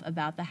felt off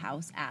about the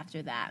house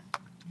after that.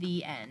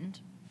 The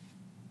end.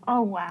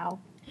 Oh, wow.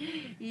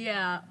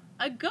 Yeah.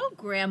 Go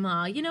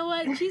grandma. You know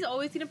what? She's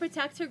always going to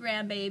protect her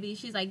grandbaby.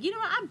 She's like, you know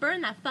what? I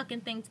burned that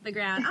fucking thing to the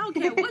ground. I don't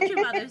care what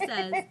your mother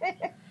says.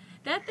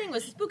 That thing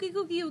was spooky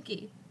kooky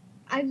ooky.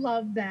 I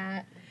love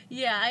that.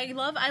 Yeah, I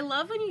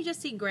love when you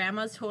just see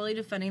grandmas totally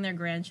defending their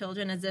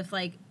grandchildren as if,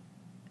 like,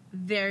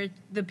 the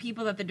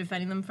people that they're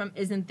defending them from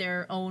isn't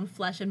their own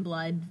flesh and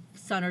blood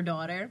son or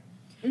daughter.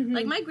 Mhm.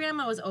 Like, my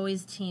grandma was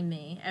always team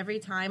me. Every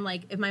time,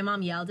 like, if my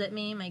mom yelled at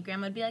me, my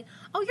grandma would be like,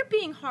 oh, you're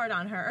being hard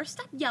on her, or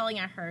stop yelling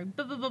at her,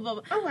 blah, blah, blah,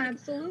 blah. Oh,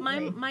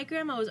 absolutely. My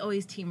grandma was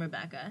always team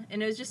Rebecca,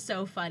 and it was just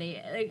so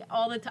funny. Like,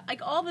 all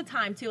the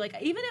time, too. Like,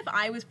 even if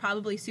I was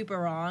probably super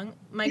wrong,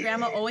 my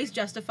grandma always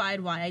justified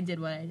why I did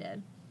what I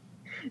did.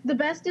 The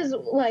best is,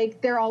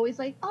 like, they're always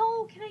like,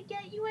 oh, can I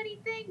get you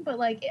anything? But,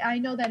 like, I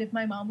know that if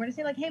my mom were to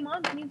say, like, hey,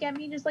 Mom, can you get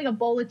me just, like, a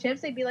bowl of chips?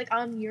 They'd be like,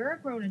 you're a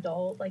grown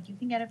adult. Like, you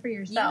can get it for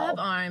yourself. You have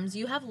arms.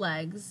 You have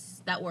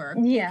legs that work.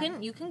 Yeah.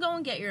 You can go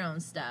and get your own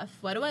stuff.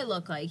 What do I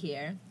look like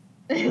here?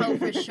 Oh,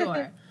 for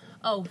sure.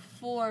 Oh,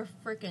 for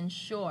freaking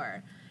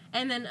sure.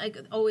 And then, like,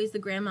 always the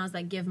grandmas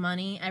that give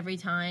money every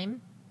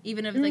time.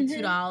 Even if it's, like,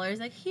 $2.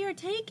 Like, here,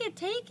 take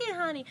it,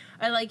 honey.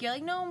 Or, like, you're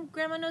like, no,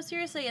 Grandma, no,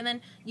 seriously. And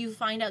then you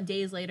find out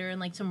days later in,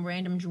 like, some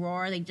random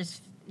drawer, they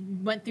just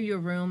went through your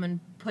room and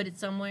put it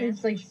somewhere.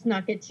 It's, like,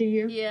 snuck it to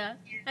you. Yeah.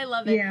 I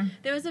love it. Yeah.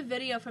 There was a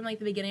video from, like,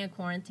 the beginning of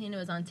quarantine. It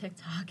was on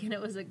TikTok, and it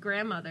was a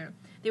grandmother.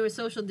 They were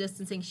social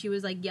distancing. She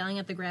was, like, yelling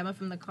at the grandma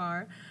from the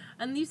car.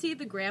 And you see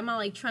the grandma,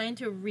 like, trying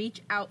to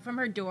reach out from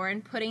her door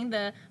and putting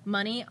the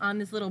money on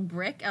this little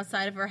brick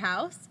outside of her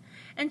house.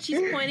 And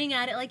she's pointing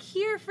at it, like,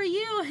 here for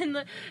you.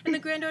 And the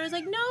granddaughter's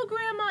like, no,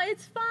 Grandma,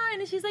 it's fine.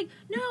 And she's like,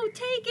 no,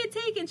 take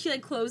it. And she,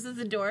 like, closes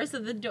the door so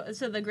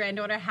the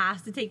granddaughter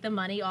has to take the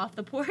money off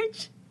the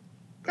porch.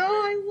 Oh,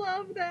 I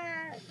love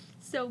that.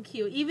 So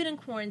cute. Even in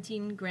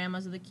quarantine,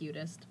 grandmas are the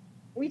cutest.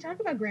 We talk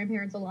about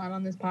grandparents a lot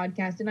on this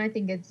podcast, and I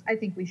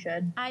think we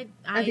should. I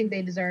think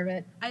they deserve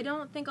it. I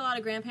don't think a lot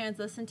of grandparents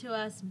listen to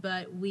us,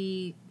 but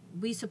we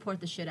support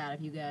the shit out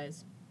of you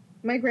guys.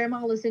 My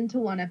grandma listened to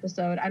one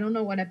episode. I don't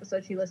know what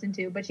episode she listened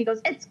to, but she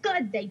goes, it's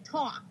good, they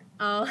talk.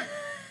 Oh.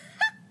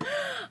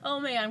 Oh,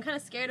 man, I'm kind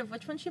of scared of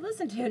which one she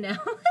listened to now.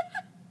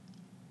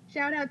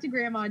 Shout out to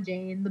Grandma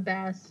Jane, the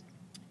best.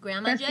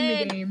 Grandma best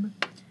Jane. in the game.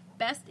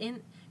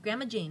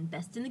 Grandma Jane,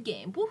 best in the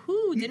game.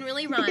 Woohoo! Didn't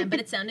really rhyme, but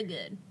it sounded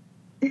good.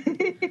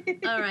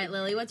 All right,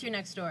 Lily, what's your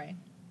next story?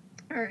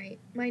 All right,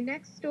 my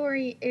next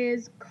story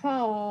is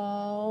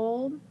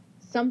called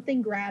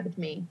Something Grabbed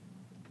Me.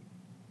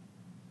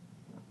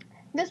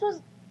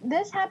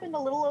 This happened a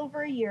little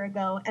over a year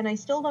ago, and I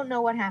still don't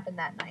know what happened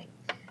that night.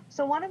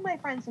 So one of my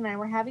friends and I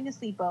were having a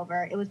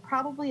sleepover. It was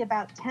probably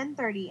about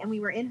 10:30, and we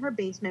were in her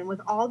basement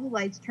with all the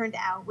lights turned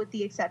out with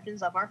the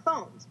exceptions of our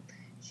phones.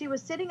 She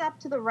was sitting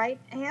up to the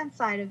right-hand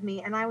side of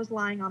me, and I was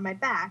lying on my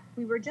back.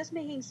 We were just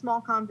making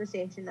small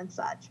conversation and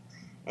such.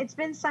 It's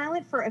been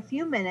silent for a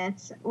few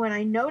minutes when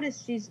I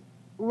notice she's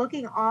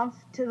looking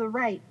off to the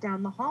right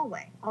down the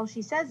hallway. All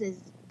she says is,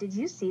 "Did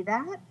you see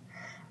that?"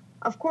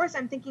 Of course,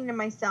 I'm thinking to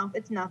myself,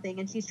 it's nothing,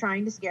 and she's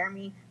trying to scare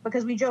me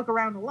because we joke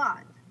around a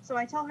lot. So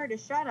I tell her to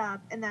shut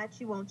up and that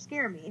she won't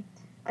scare me.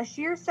 A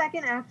sheer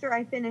second after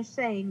I finish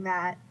saying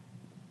that,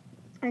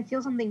 I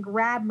feel something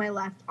grab my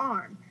left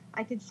arm.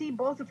 I could see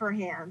both of her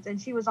hands, and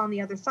she was on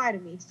the other side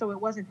of me, so it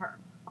wasn't her.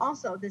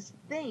 Also, this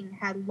thing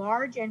had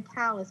large and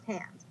calloused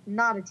hands,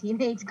 not a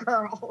teenage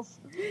girl's.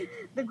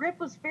 The grip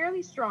was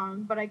fairly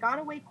strong, but I got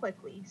away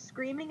quickly,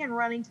 screaming and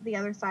running to the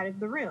other side of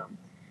the room.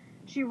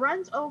 She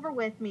runs over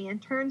with me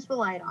and turns the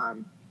light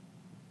on.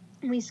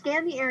 We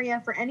scan the area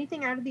for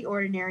anything out of the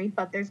ordinary,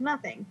 but there's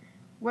nothing.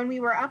 When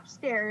we were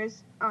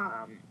upstairs,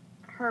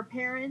 her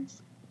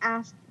parents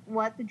asked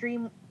what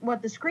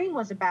the scream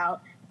was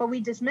about, but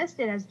we dismissed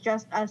it as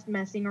just us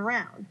messing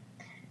around.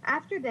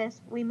 After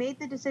this, we made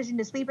the decision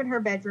to sleep in her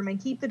bedroom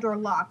and keep the door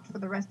locked for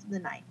the rest of the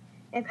night.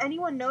 If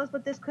anyone knows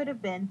what this could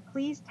have been,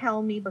 please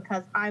tell me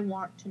because I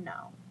want to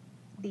know.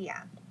 The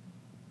end.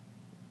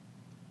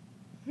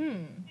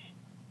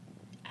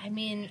 I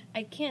mean,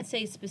 I can't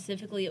say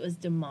specifically it was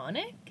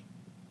demonic.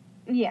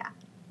 Yeah.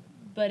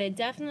 But it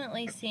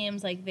definitely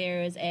seems like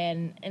there is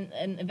a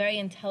very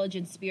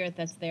intelligent spirit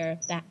that's there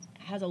that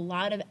has a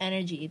lot of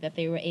energy that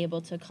they were able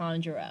to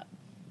conjure up.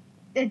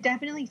 It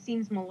definitely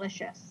seems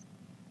malicious.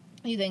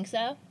 You think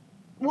so?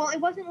 Well, it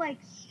wasn't like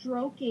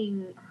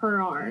stroking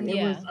her arm.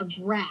 It was a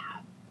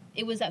grab.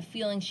 It was that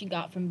feeling she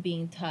got from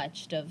being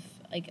touched of,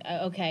 like,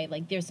 okay,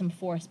 like there's some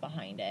force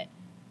behind it.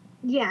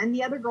 Yeah, and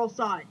the other girl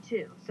saw it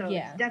too, so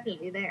it's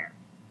definitely there.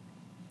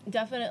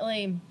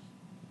 Definitely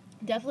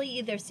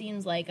either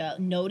seems like a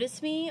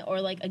notice me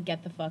or like a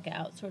get the fuck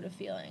out sort of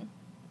feeling.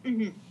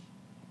 Mm-hmm.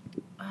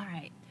 All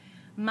right.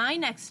 My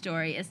next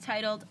story is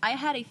titled, I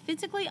had a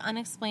physically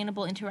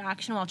unexplainable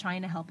interaction while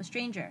trying to help a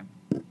stranger.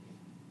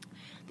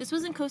 This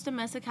was in Costa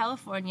Mesa,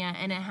 California,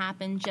 and it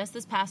happened just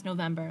this past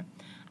November.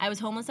 I was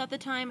homeless at the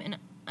time and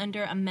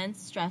under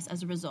immense stress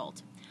as a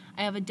result.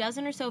 I have a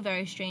dozen or so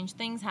very strange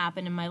things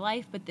happen in my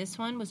life, but this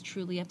one was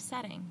truly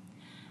upsetting.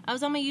 I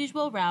was on my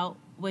usual route,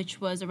 which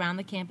was around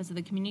the campus of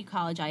the community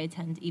college I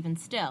attend even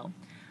still.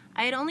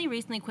 I had only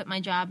recently quit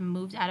my job and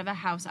moved out of a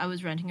house I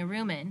was renting a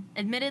room in.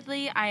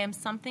 Admittedly, I am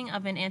something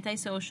of an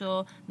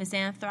antisocial,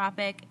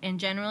 misanthropic, and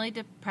generally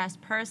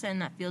depressed person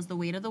that feels the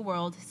weight of the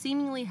world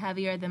seemingly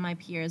heavier than my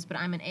peers, but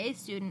I'm an A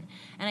student,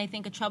 and I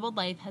think a troubled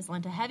life has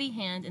lent a heavy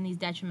hand in these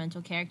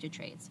detrimental character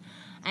traits.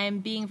 I am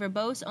being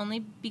verbose only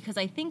because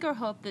I think or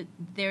hope that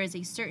there is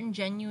a certain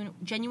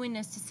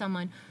genuineness to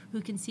someone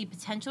who can see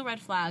potential red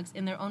flags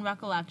in their own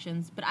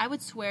recollections, but I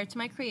would swear to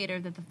my creator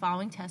that the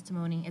following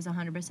testimony is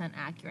 100%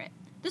 accurate.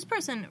 This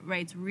person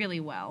writes really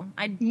well.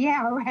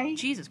 Yeah, right?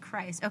 Jesus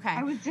Christ. Okay.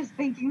 I was just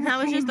thinking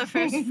that was just the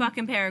first thing.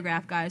 fucking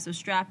paragraph, guys, so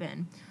strap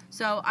in.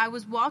 So I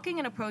was walking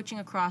and approaching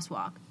a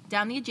crosswalk.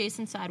 Down the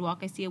adjacent sidewalk,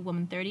 I see a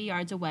woman 30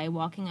 yards away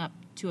walking up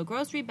to a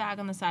grocery bag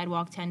on the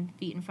sidewalk 10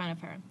 feet in front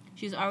of her.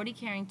 She's already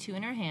carrying 2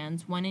 in her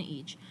hands, 1 in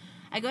each.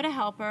 I go to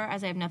help her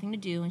as I have nothing to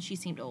do, and she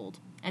seemed old.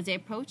 As I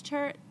approached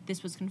her,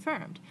 this was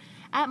confirmed.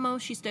 At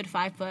most, she stood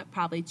 5 foot,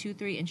 probably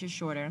 2-3 inches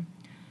shorter.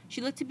 She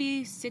looked to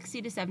be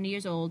 60 to 70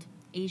 years old,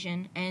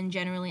 Asian, and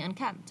generally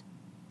unkempt.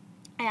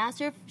 I asked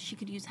her if she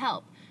could use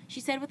help.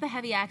 She said with a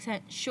heavy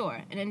accent,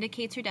 sure, and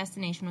indicates her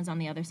destination was on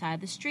the other side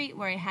of the street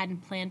where I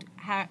had planned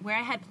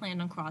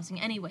on crossing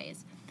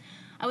anyways.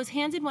 I was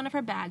handed one of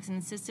her bags and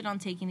insisted on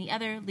taking the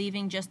other,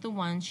 leaving just the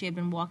one she had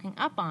been walking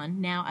up on,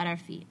 now at our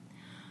feet.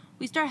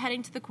 We start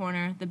heading to the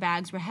corner. The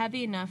bags were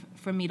heavy enough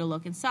for me to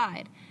look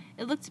inside.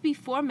 It looked to be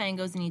 4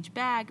 mangoes in each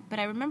bag, but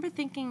I remember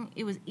thinking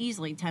it was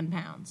easily 10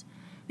 pounds.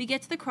 We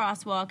get to the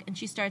crosswalk, and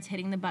she starts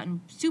hitting the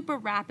button super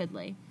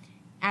rapidly,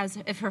 as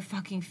if her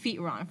fucking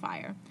feet were on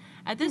fire.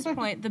 At this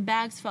point, the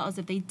bags felt as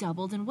if they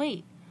doubled in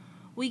weight.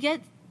 We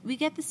get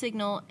the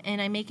signal,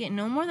 and I make it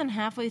no more than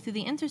halfway through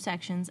the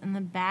intersections, and the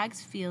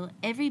bags feel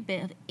every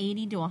bit of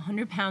 80 to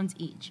 100 pounds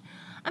each.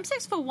 I'm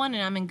 6'1",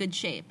 and I'm in good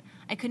shape.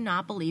 I could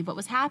not believe what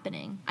was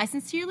happening. I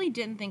sincerely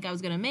didn't think I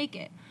was going to make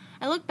it.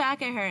 I looked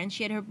back at her, and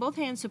she had both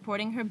hands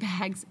supporting her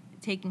bags,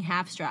 taking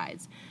half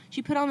strides.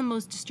 She put on the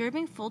most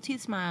disturbing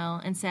full-teeth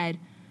smile and said,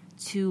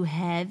 "Too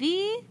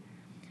heavy?"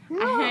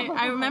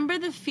 I remember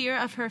the fear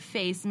of her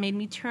face made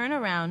me turn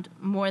around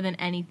more than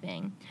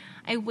anything.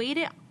 I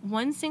waited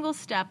one single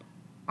step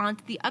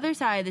onto the other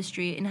side of the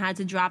street and had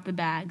to drop the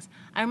bags.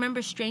 I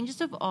remember,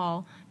 strangest of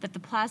all, that the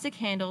plastic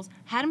handles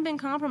hadn't been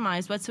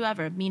compromised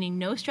whatsoever, meaning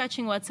no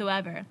stretching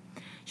whatsoever.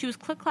 She was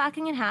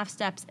click-clacking in half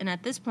steps, and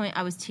at this point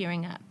I was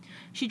tearing up.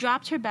 She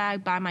dropped her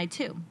bag by my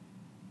 2.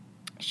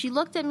 She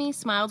looked at me,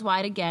 smiled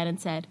wide again, and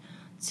said,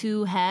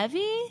 "Too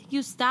heavy?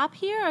 You stop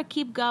here or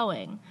keep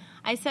going?"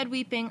 I said,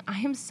 weeping, "I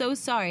am so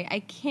sorry. I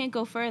can't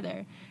go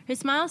further." Her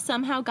smile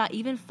somehow got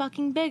even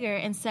fucking bigger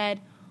and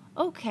said,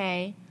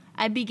 "Okay."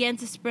 I began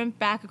to sprint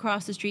back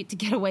across the street to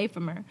get away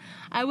from her.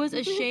 I was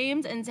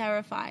ashamed and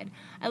terrified.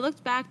 I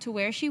looked back to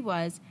where she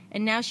was,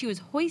 and now she was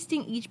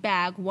hoisting each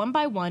bag one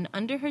by one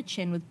under her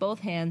chin with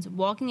both hands,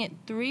 walking it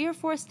 3 or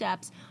 4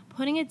 steps,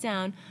 putting it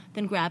down,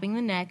 then grabbing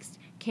the next,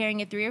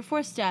 carrying it 3 or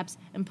 4 steps,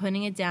 and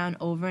putting it down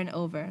over and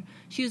over.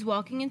 She was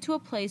walking into a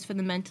place for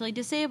the mentally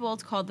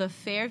disabled called the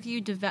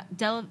Fairview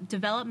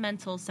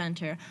Developmental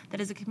Center, that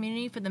is a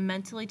community for the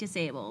mentally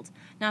disabled.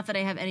 Not that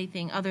I have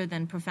anything other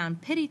than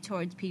profound pity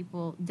towards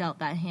people dealt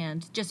that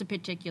hand, just a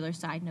particular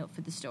side note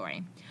for the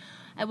story.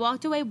 I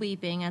walked away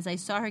weeping as I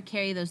saw her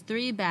carry those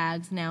 3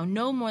 bags, now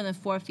no more than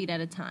 4 feet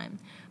at a time.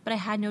 But I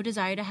had no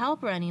desire to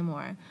help her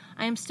anymore.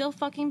 I am still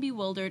fucking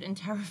bewildered and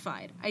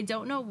terrified. I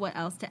don't know what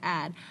else to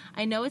add.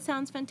 I know it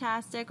sounds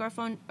fantastic or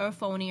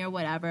phony or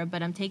whatever,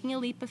 but I'm taking a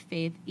leap of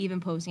faith,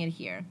 even posting it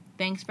here.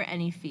 Thanks for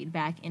any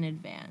feedback in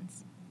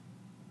advance.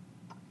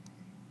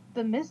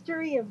 The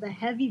mystery of the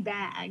heavy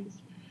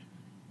bags.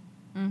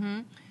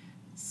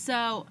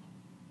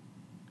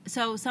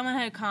 So someone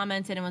had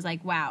commented and was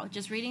like, "Wow,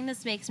 just reading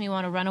this makes me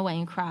want to run away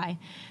and cry.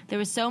 There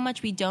is so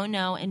much we don't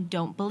know and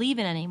don't believe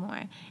in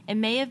anymore. It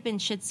may have been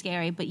shit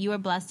scary, but you are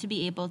blessed to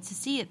be able to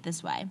see it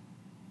this way.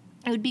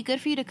 It would be good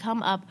for you to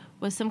come up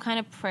with some kind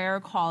of prayer or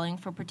calling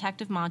for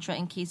protective mantra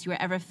in case you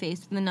are ever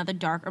faced with another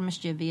dark or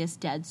mischievous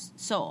dead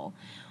soul."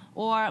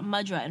 Or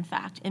mudra, in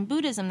fact. In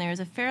Buddhism, there is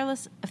a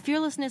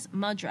fearlessness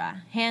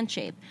mudra, hand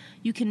shape,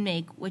 you can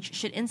make, which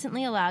should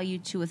instantly allow you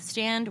to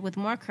withstand with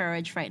more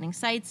courage frightening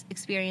sights,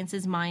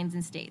 experiences, minds,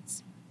 and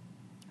states.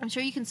 I'm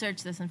sure you can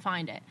search this and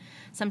find it.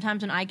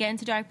 Sometimes when I get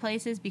into dark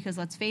places, because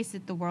let's face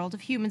it, the world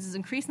of humans is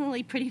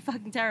increasingly pretty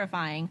fucking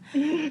terrifying,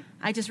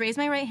 I just raise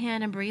my right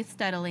hand and breathe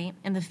steadily,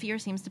 and the fear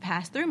seems to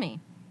pass through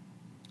me.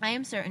 I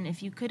am certain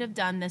if you could have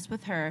done this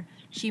with her,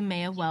 she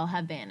may well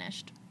have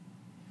vanished.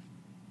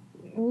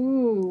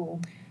 Ooh.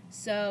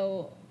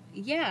 So,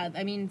 yeah,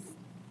 I mean,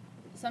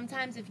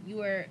 sometimes if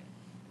you're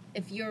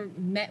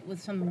met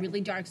with some really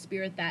dark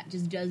spirit that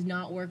just does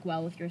not work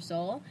well with your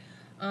soul,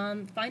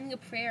 finding a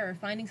prayer or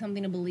finding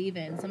something to believe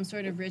in, some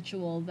sort of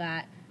ritual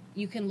that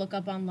you can look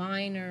up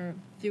online or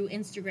through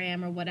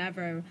Instagram or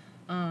whatever,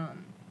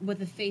 with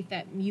a faith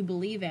that you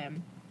believe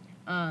in,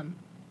 and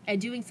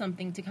doing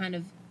something to kind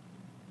of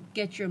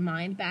get your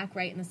mind back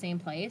right in the same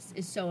place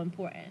is so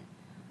important.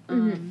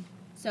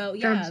 So,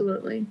 yeah.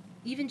 Absolutely.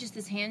 Even just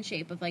this hand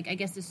shape of, like, I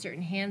guess this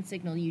certain hand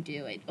signal you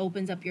do, it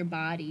opens up your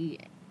body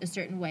a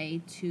certain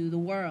way to the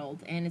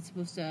world, and it's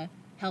supposed to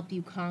help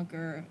you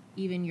conquer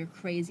even your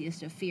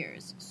craziest of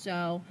fears.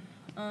 So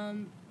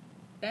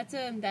that's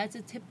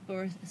a tip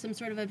or some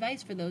sort of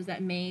advice for those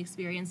that may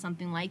experience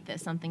something like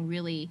this, something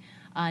really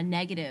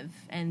negative,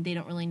 and they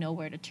don't really know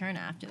where to turn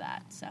after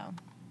that. So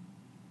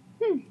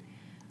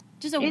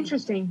just a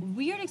Interesting.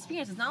 weird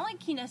experience. It's not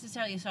like he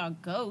necessarily saw a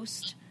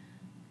ghost,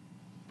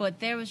 but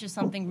there was just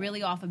something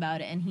really off about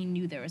it, and he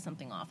knew there was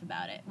something off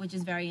about it, which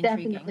is very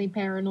intriguing. Definitely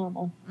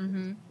paranormal.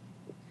 Mm-hmm.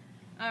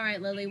 All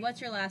right, Lily, what's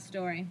your last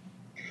story?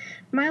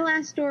 My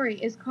last story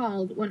is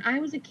called When I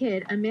Was a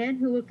Kid, a Man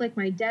Who Looked Like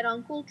My Dead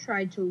Uncle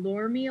Tried to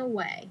Lure Me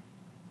Away.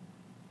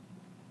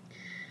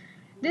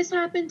 This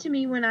happened to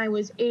me when I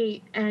was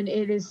 8, and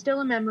it is still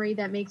a memory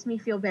that makes me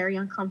feel very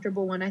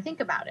uncomfortable when I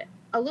think about it.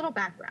 A little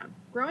background.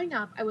 Growing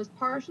up, I was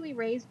partially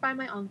raised by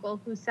my uncle,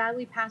 who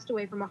sadly passed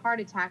away from a heart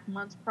attack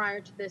months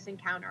prior to this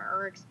encounter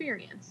or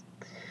experience.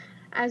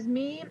 As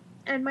me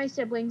and my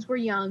siblings were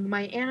young,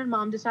 my aunt and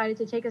mom decided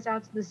to take us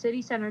out to the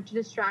city center to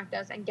distract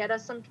us and get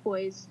us some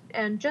toys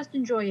and just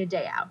enjoy a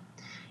day out.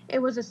 It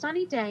was a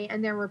sunny day,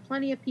 and there were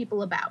plenty of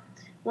people about.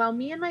 While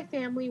me and my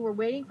family were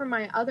waiting for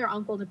my other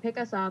uncle to pick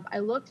us up, I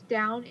looked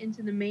down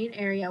into the main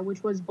area,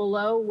 which was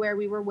below where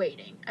we were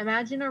waiting.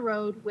 Imagine a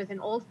road with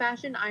an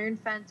old-fashioned iron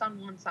fence on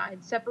one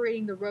side,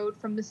 separating the road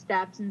from the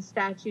steps and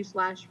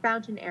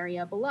statue/fountain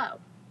area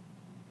below.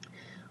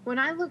 When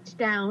I looked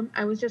down,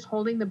 I was just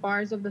holding the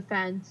bars of the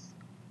fence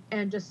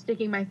and just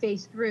sticking my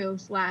face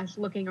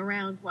through/looking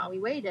around while we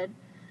waited.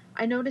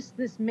 I noticed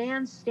this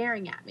man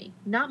staring at me,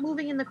 not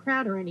moving in the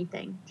crowd or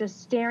anything, just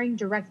staring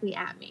directly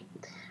at me.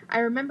 I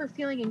remember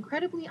feeling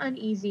incredibly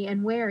uneasy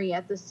and wary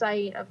at the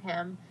sight of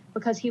him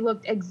because he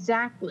looked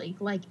exactly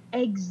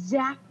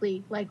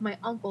like my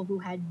uncle who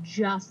had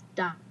just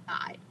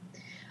died.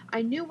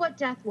 I knew what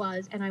death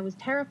was, and I was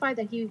terrified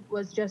that he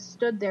was just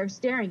stood there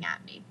staring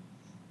at me.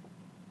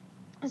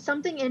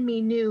 Something in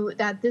me knew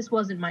that this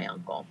wasn't my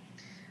uncle.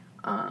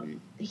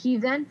 He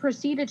then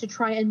proceeded to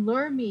try and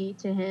lure me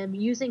to him,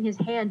 using his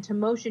hand to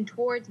motion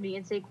towards me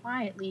and say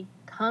quietly,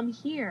 "Come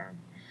here."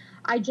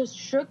 I just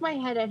shook my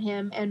head at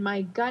him, and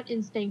my gut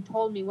instinct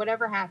told me,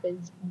 whatever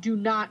happens, do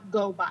not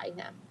go by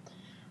him.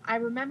 I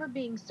remember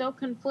being so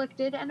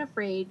conflicted and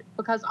afraid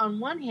because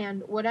on one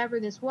hand, whatever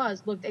this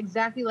was looked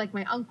exactly like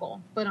my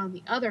uncle, but on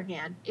the other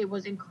hand, it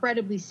was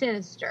incredibly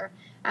sinister,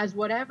 as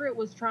whatever it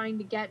was trying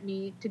to get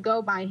me to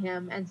go by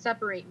him and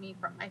separate me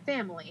from my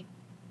family.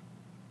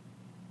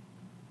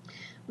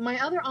 When my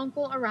other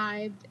uncle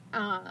arrived,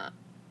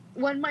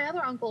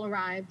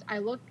 I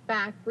looked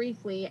back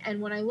briefly, and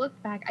when I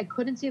looked back, I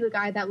couldn't see the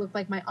guy that looked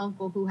like my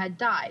uncle who had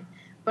died.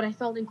 But I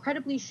felt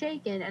incredibly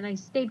shaken, and I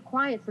stayed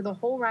quiet for the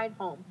whole ride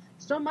home.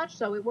 So much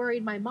so, it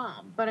worried my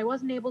mom, but I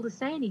wasn't able to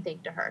say anything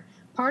to her.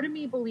 Part of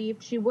me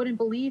believed she wouldn't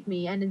believe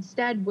me, and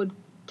instead would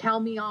tell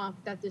me off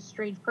that this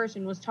strange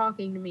person was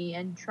talking to me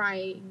and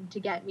trying to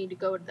get me to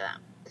go to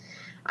them.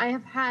 I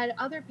have had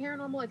other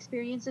paranormal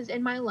experiences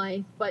in my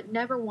life, but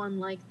never one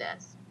like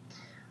this.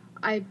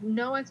 I've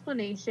no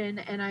explanation,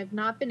 and I've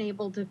not been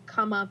able to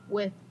come up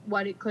with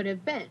what it could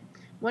have been.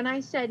 When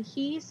I said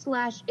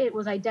he/it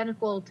was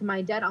identical to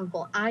my dead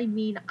uncle, I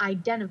mean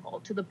identical,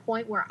 to the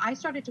point where I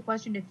started to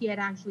question if he had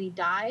actually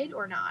died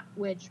or not,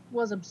 which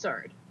was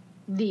absurd.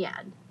 The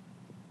end.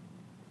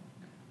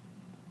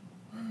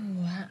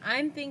 Ooh,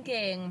 I'm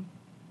thinking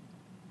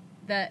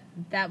that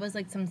was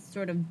like some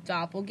sort of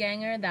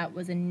doppelganger that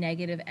was a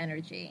negative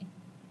energy.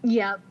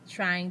 Yep.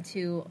 Trying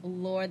to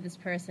lure this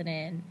person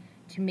in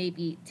to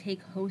maybe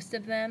take host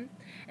of them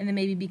and then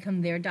maybe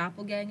become their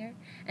doppelganger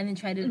and then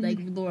try to like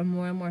lure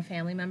more and more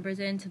family members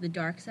into the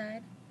dark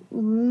side.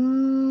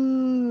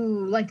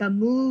 Ooh, like a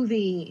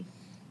movie.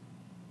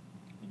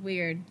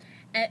 Weird.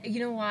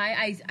 You know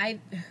why?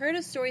 I've heard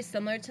a story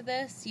similar to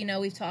this. You know,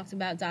 we've talked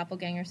about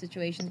doppelganger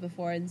situations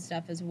before and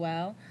stuff as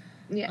well.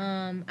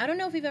 Yeah. I don't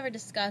know if we've ever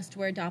discussed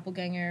where a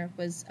doppelganger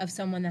was of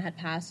someone that had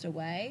passed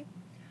away.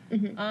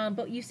 Mm-hmm.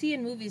 But you see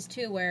in movies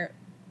too where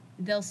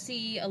they'll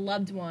see a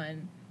loved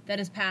one that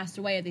has passed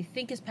away or they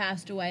think has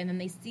passed away, and then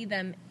they see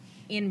them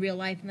in real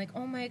life and like,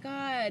 oh my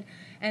god,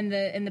 and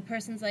the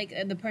person's like,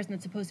 the person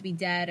that's supposed to be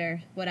dead or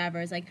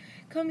whatever is like,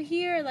 come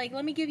here, like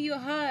let me give you a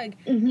hug.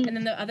 And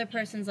then the other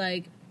person's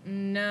like,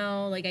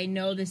 no, like I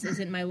know this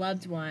isn't my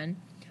loved one.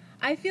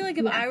 I feel like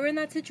if I were in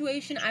that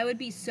situation, I would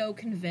be so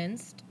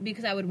convinced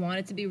because I would want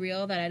it to be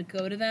real that I'd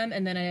go to them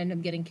and then I'd end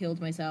up getting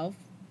killed myself.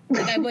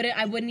 Like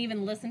I wouldn't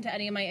even listen to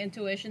any of my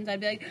intuitions. I'd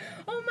be like,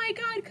 "Oh my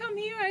god, come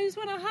here! I just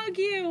want to hug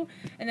you,"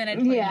 and then I'd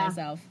play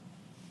myself.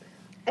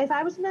 If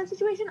I was in that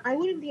situation, I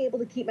wouldn't be able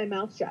to keep my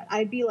mouth shut.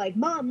 I'd be like,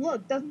 "Mom,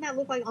 look, doesn't that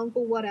look like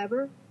Uncle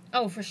whatever?"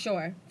 Oh, for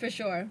sure.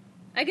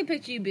 I could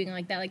picture you being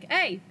like that, like,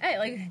 hey,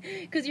 like,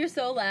 because you're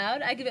so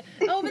loud. I could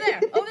be, over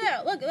there,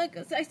 look,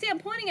 I see I'm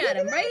pointing at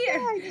him, right here.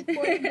 I just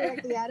pointed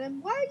directly at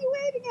him. Why are you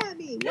waving at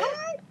me?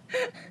 What?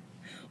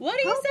 What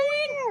are you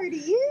saying? Where do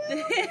you?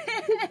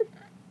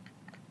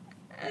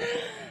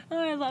 Oh,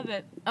 I love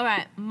it. All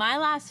right, my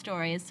last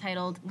story is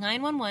titled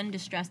 911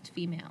 Distressed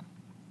Female.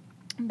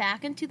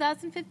 Back in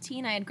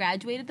 2015, I had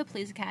graduated the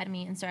police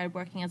academy and started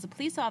working as a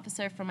police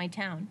officer for my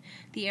town.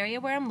 The area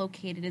where I'm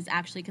located is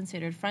actually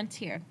considered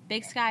frontier.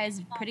 Big Sky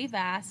is pretty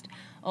vast,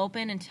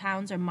 open, and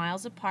towns are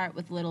miles apart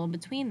with little in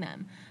between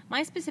them.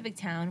 My specific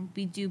town,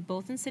 we do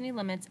both in city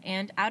limits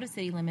and out of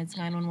city limits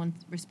 911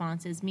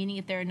 responses, meaning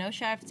if there are no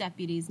sheriff's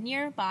deputies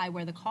nearby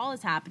where the call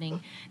is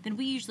happening, then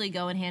we usually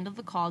go and handle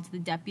the call till the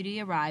deputy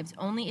arrives,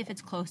 only if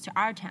it's close to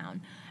our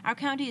town. Our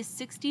county is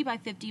 60 by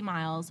 50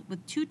 miles,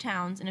 with 2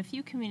 towns and a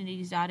few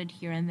communities dotted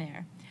here and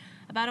there.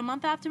 About a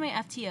month after my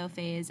FTO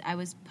phase, I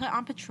was put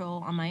on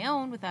patrol on my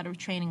own without a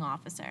training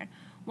officer.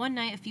 One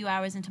night, a few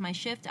hours into my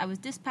shift, I was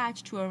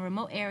dispatched to a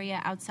remote area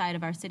outside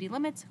of our city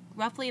limits,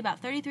 roughly about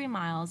 33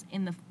 miles,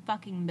 in the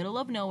fucking middle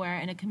of nowhere,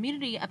 in a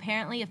community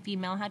apparently a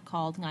female had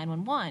called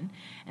 911,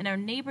 and our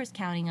neighbor's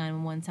county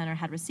 911 center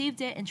had received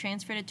it and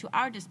transferred it to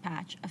our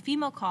dispatch. A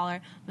female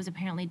caller was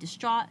apparently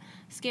distraught,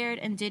 scared,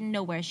 and didn't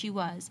know where she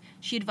was.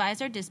 She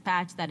advised our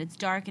dispatch that it's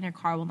dark and her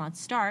car will not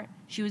start,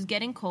 she was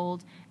getting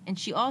cold, and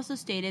she also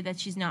stated that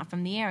she's not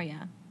from the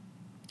area.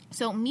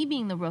 So, me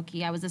being the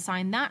rookie, I was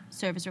assigned that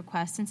service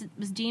request since it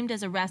was deemed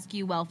as a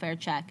rescue welfare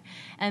check,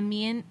 and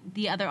me and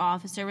the other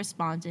officer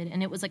responded,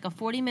 and it was like a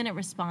 40-minute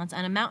response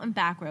on a mountain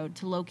back road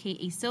to locate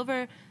a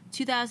silver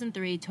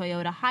 2003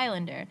 Toyota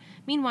Highlander.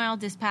 Meanwhile,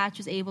 dispatch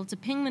was able to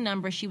ping the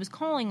number she was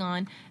calling on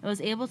and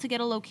was able to get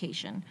a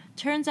location.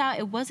 Turns out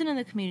it wasn't in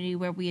the community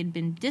where we had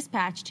been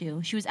dispatched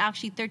to. She was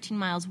actually 13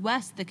 miles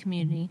west of the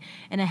community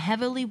in a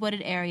heavily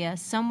wooded area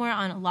somewhere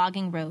on a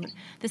logging road.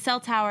 The cell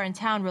tower in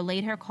town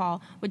relayed her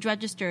call, which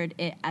registered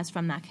it as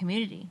from that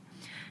community.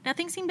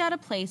 Nothing seemed out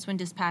of place when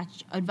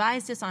dispatch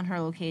advised us on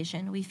her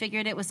location. We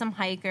figured it was some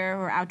hiker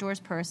or outdoors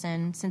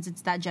person since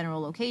it's that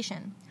general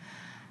location.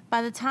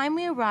 By the time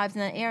we arrived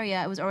in that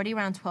area, it was already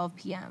around 12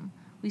 p.m.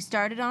 We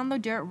started on the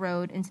dirt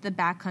road into the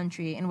back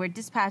country, and where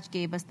dispatch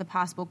gave us the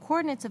possible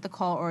coordinates of the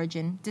call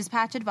origin,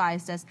 dispatch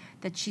advised us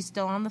that she's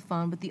still on the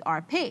phone with the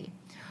RP.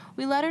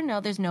 We let her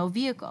know there's no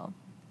vehicle.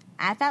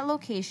 At that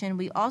location,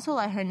 we also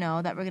let her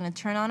know that we're going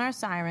to turn on our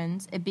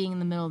sirens, it being in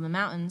the middle of the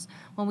mountains,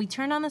 when we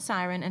turned on the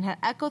siren and had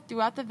echoed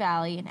throughout the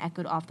valley and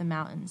echoed off the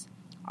mountains.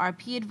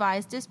 RP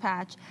advised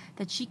dispatch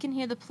that she can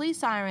hear the police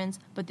sirens,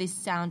 but they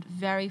sound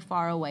very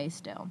far away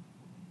still.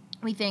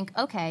 We think,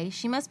 okay,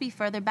 she must be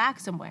further back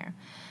somewhere.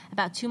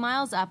 About 2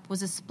 miles up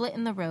was a split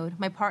in the road.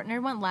 My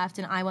partner went left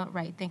and I went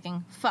right,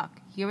 thinking,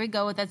 fuck, here we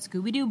go with that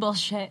Scooby-Doo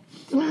bullshit.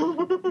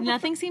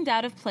 Nothing seemed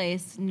out of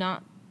place,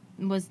 nor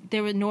was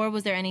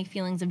there any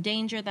feelings of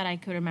danger that I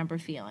could remember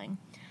feeling.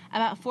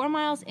 About 4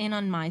 miles in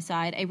on my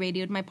side, I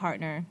radioed my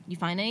partner. You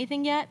find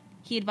anything yet?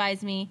 He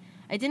advised me,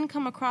 I didn't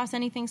come across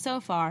anything so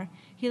far.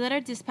 He let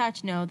our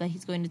dispatch know that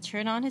he's going to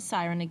turn on his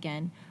siren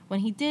again. When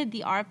he did,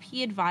 the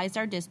RP advised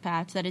our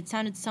dispatch that it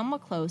sounded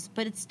somewhat close,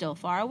 but it's still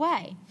far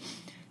away.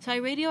 So I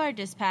radioed our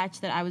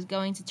dispatch that I was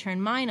going to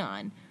turn mine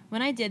on.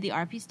 When I did, the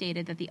RP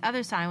stated that the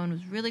other siren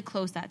was really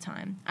close that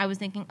time. I was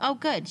thinking, oh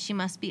good, she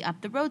must be up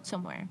the road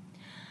somewhere.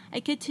 I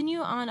continue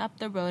on up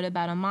the road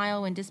about a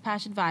mile when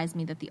dispatch advised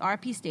me that the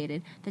RP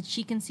stated that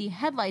she can see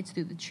headlights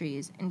through the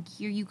trees and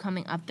hear you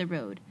coming up the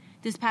road.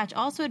 Dispatch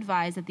also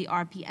advised that the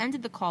RP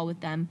ended the call with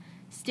them,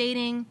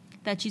 stating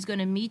that she's going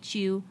to meet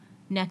you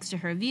next to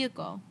her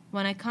vehicle.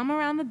 When I come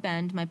around the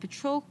bend, my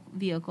patrol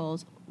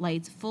vehicle's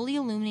lights fully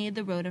illuminated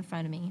the road in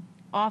front of me.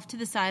 Off to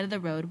the side of the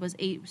road was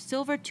a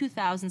silver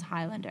 2000s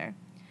Highlander.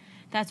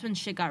 That's when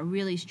shit got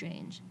really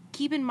strange.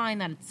 Keep in mind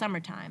that it's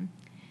summertime.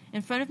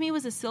 In front of me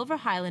was a silver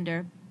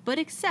Highlander, but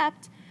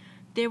except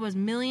there was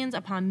millions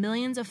upon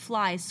millions of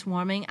flies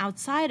swarming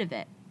outside of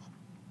it.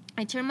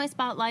 I turned my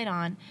spotlight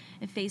on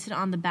and faced it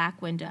on the back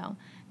window.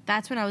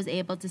 That's when I was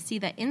able to see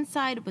that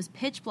inside was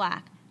pitch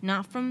black,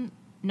 not from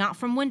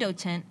window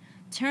tint.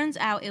 Turns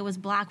out it was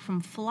black from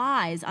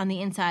flies on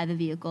the inside of the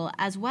vehicle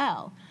as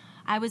well.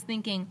 I was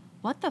thinking,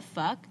 what the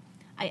fuck?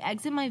 I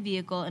exit my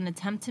vehicle and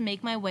attempt to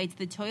make my way to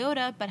the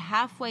Toyota, but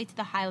halfway to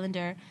the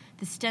Highlander,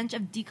 the stench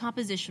of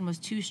decomposition was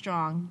too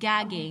strong,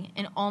 gagging,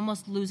 and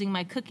almost losing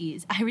my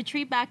cookies. I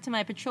retreat back to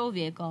my patrol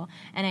vehicle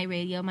and I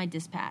radio my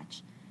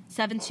dispatch.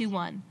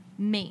 721.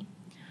 Me.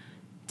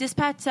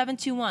 Dispatch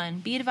 721.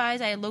 Be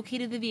advised I had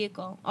located the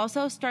vehicle.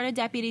 Also, start a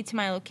deputy to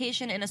my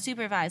location and a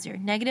supervisor.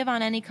 Negative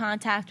on any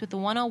contact with the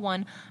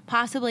 101,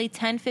 possibly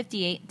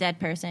 1058 dead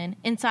person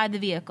inside the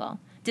vehicle.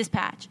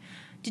 Dispatch.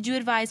 Did you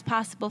advise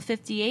possible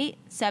 58?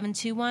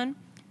 721?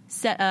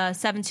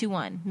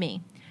 721.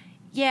 Me.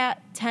 Yeah,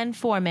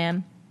 10-4,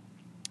 ma'am.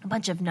 A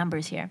bunch of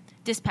numbers here.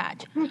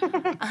 Dispatch.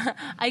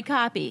 I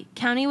copy.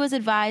 County was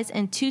advised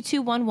and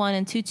 2211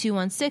 and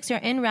 2216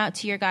 are en route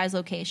to your guys'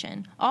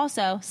 location.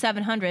 Also,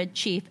 700,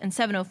 Chief, and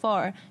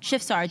 704,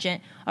 Shift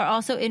Sergeant, are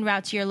also en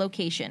route to your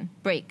location.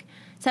 Break.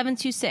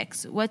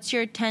 726, what's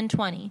your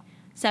 1020?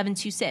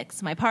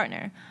 726, my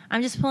partner.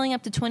 I'm just pulling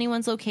up to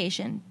 21's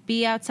location.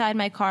 Be outside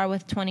my car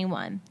with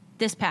 21.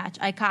 Dispatch.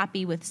 I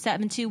copy with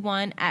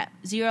 721 at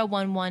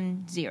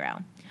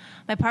 0110.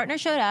 My partner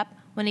showed up.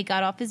 When he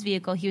got off his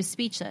vehicle, he was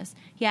speechless.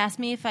 He asked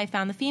me if I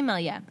found the female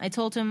yet. I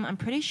told him, I'm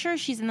pretty sure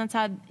she's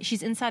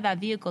inside that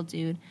vehicle,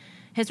 dude.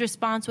 His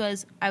response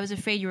was, "I was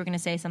afraid you were going to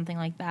say something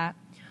like that."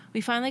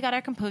 We finally got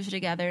our composure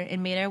together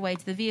and made our way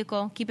to the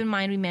vehicle. Keep in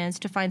mind we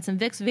managed to find some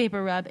Vicks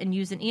Vapor Rub and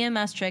used an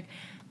EMS trick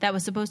that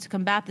was supposed to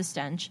combat the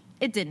stench.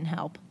 It didn't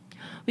help.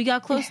 We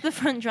got close to the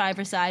front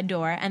driver's side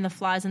door, and the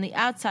flies on the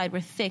outside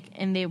were thick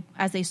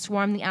as they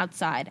swarmed the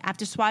outside.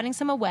 After swatting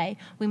some away,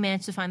 we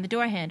managed to find the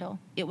door handle.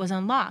 It was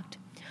unlocked.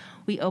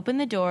 We opened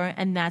the door,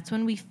 and that's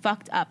when we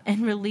fucked up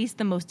and released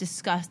the most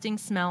disgusting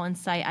smell and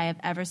sight I have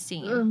ever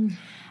seen.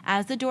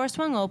 As the door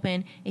swung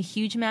open, a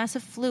huge mass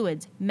of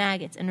fluids,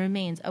 maggots, and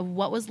remains of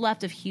what was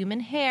left of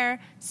human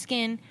hair,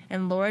 skin,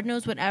 and Lord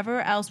knows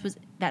whatever else was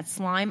that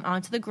slime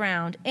onto the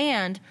ground,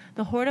 and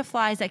the horde of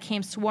flies that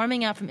came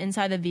swarming out from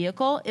inside the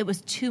vehicle, it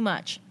was too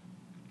much.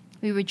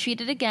 We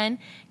retreated again,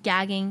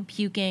 gagging,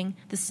 puking,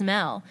 the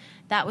smell.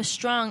 That was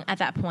strong at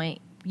that point.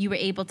 You were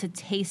able to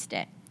taste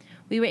it.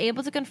 We were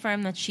able to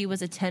confirm that she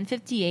was a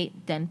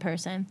 1058 den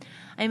person.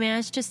 I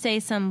managed to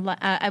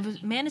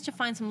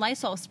find some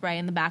Lysol spray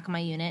in the back of my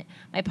unit.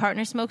 My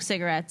partner smoked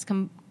cigarettes.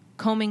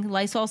 Combing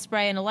Lysol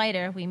spray and a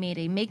lighter, we made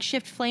a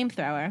makeshift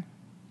flamethrower.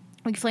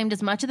 We flamed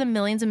as much of the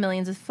millions and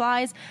millions of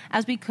flies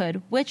as we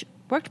could, which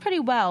worked pretty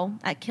well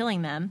at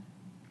killing them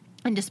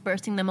and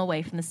dispersing them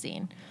away from the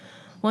scene.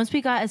 Once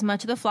we got as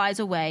much of the flies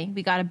away,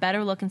 we got a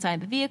better look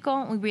inside the vehicle,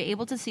 and we were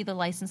able to see the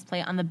license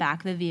plate on the back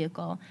of the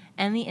vehicle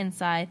and the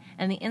inside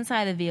of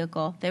the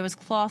vehicle. There was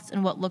cloths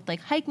and what looked like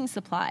hiking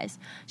supplies.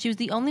 She was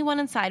the only one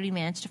inside. We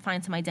managed to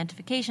find some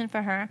identification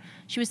for her.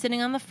 She was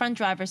sitting on the front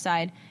driver's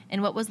side,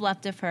 and what was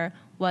left of her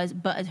was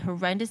but a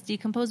horrendous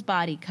decomposed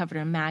body covered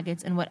in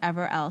maggots and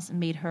whatever else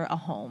made her a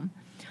home.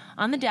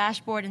 On the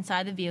dashboard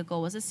inside the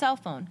vehicle was a cell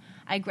phone.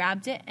 I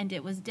grabbed it, and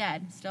it was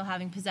dead. Still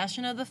having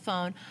possession of the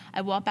phone,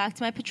 I walked back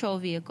to my patrol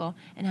vehicle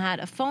and had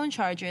a phone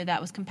charger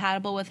that was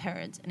compatible with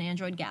hers, an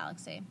Android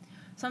Galaxy.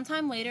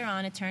 Sometime later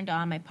on, it turned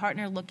on, my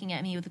partner looking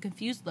at me with a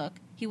confused look.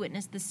 He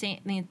witnessed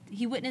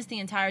the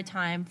entire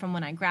time from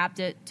when I grabbed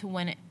it to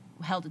when it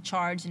held a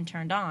charge and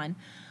turned on.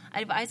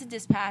 I advised the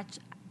dispatch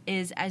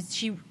as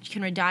she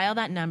can redial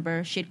that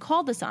number she had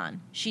called us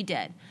on. She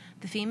did.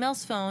 The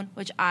female's phone,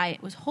 which I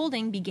was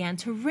holding, began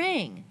to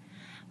ring.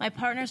 My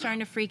partner starting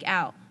to freak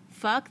out.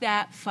 Fuck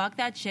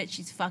that shit,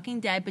 she's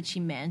fucking dead, but she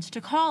managed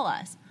to call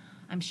us.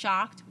 I'm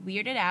shocked,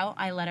 weirded out.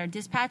 I let our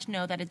dispatch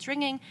know that it's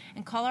ringing,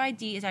 and caller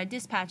ID is our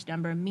dispatch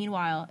number.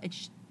 Meanwhile,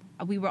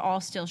 we were all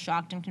still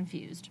shocked and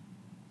confused.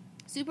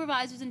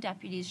 Supervisors and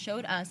deputies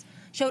showed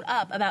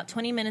up about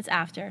 20 minutes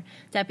after.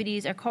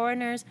 Deputies are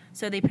coroners,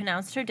 so they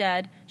pronounced her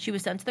dead. She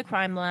was sent to the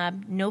crime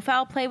lab. No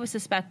foul play was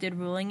suspected,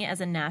 ruling it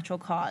as a natural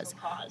cause.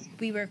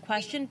 We were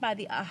questioned by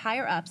the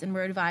higher-ups and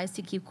were advised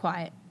to keep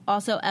quiet.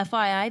 Also,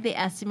 FYI, they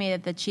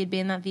estimated that she had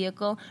been in that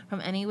vehicle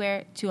from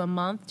anywhere to a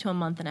month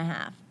and a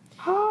half.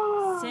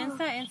 Since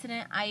that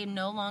incident, I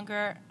no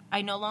longer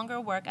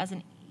work as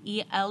an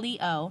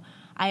LEO.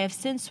 I have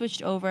since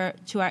switched over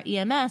to our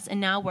EMS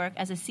and now work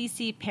as a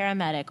CC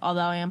paramedic,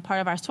 although I am part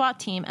of our SWAT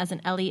team as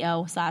an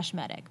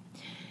LEO/medic.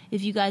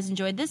 If you guys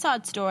enjoyed this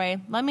odd story,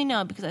 let me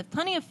know, because I have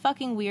plenty of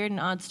fucking weird and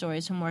odd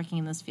stories from working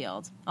in this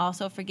field.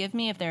 Also, forgive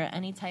me if there are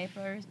any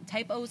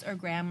typos or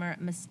grammar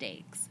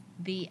mistakes.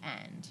 The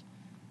end.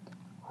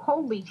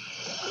 Holy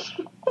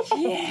shit.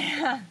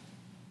 Yeah.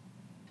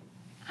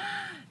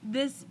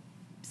 This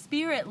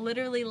spirit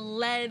literally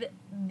led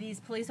these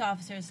police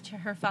officers to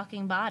her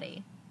fucking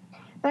body.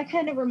 That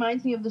kind of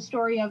reminds me of the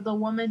story of the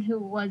woman who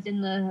was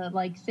in the,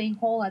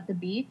 sinkhole at the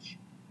beach.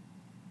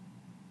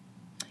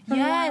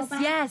 Yes.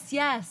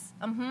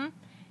 Mm-hmm.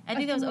 I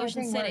think that was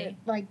Ocean City.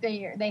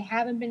 They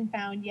haven't been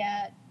found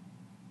yet.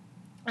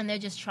 And they're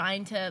just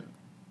trying to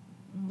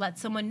let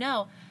someone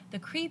know. The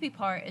creepy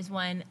part is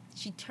when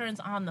she turns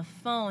on the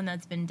phone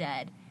that's been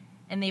dead,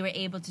 and they were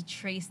able to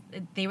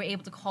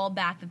call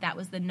back that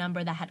was the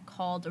number that had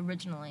called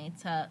originally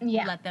to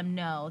let them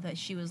know that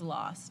she was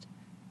lost.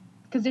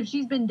 Because if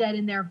she's been dead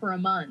in there for a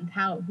month,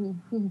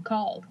 who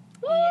called?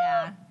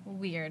 Yeah,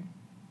 weird.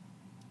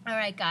 All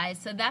right, guys,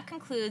 so that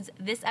concludes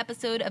this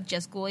episode of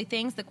Just Ghouly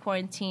Things, the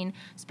Quarantine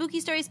Spooky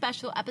Story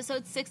Special,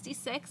 episode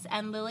 66.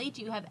 And Lily,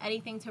 do you have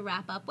anything to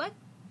wrap up with?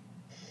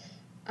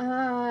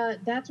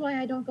 That's why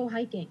I don't go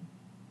hiking.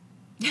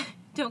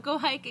 Don't go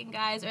hiking,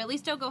 guys, or at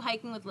least don't go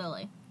hiking with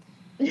Lily.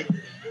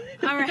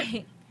 All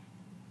right.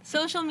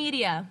 Social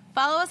media.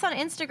 Follow us on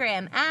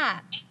Instagram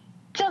at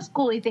Just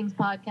Ghouly Things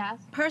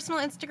Podcast. Personal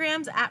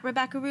Instagrams at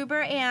Rebecca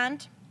Ruber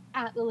and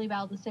at Lily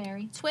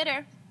Baldessari.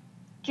 Twitter,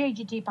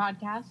 JGT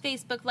Podcast.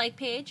 Facebook like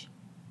page,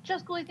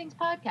 Just Ghouly Things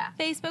Podcast.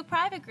 Facebook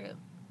private group,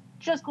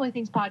 Just Ghouly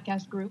Things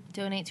Podcast group.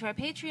 Donate to our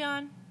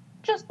Patreon,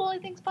 Just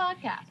Ghouly Things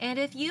Podcast. And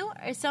if you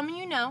or someone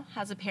you know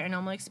has a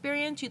paranormal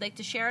experience you'd like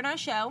to share on our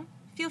show,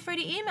 feel free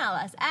to email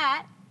us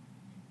at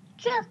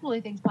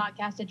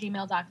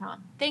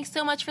justghoulythingspodcast@gmail.com. Thanks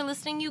so much for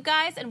listening, you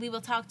guys, and we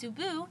will talk to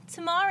Boo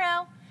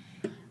tomorrow.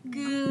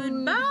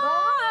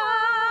 Goodbye.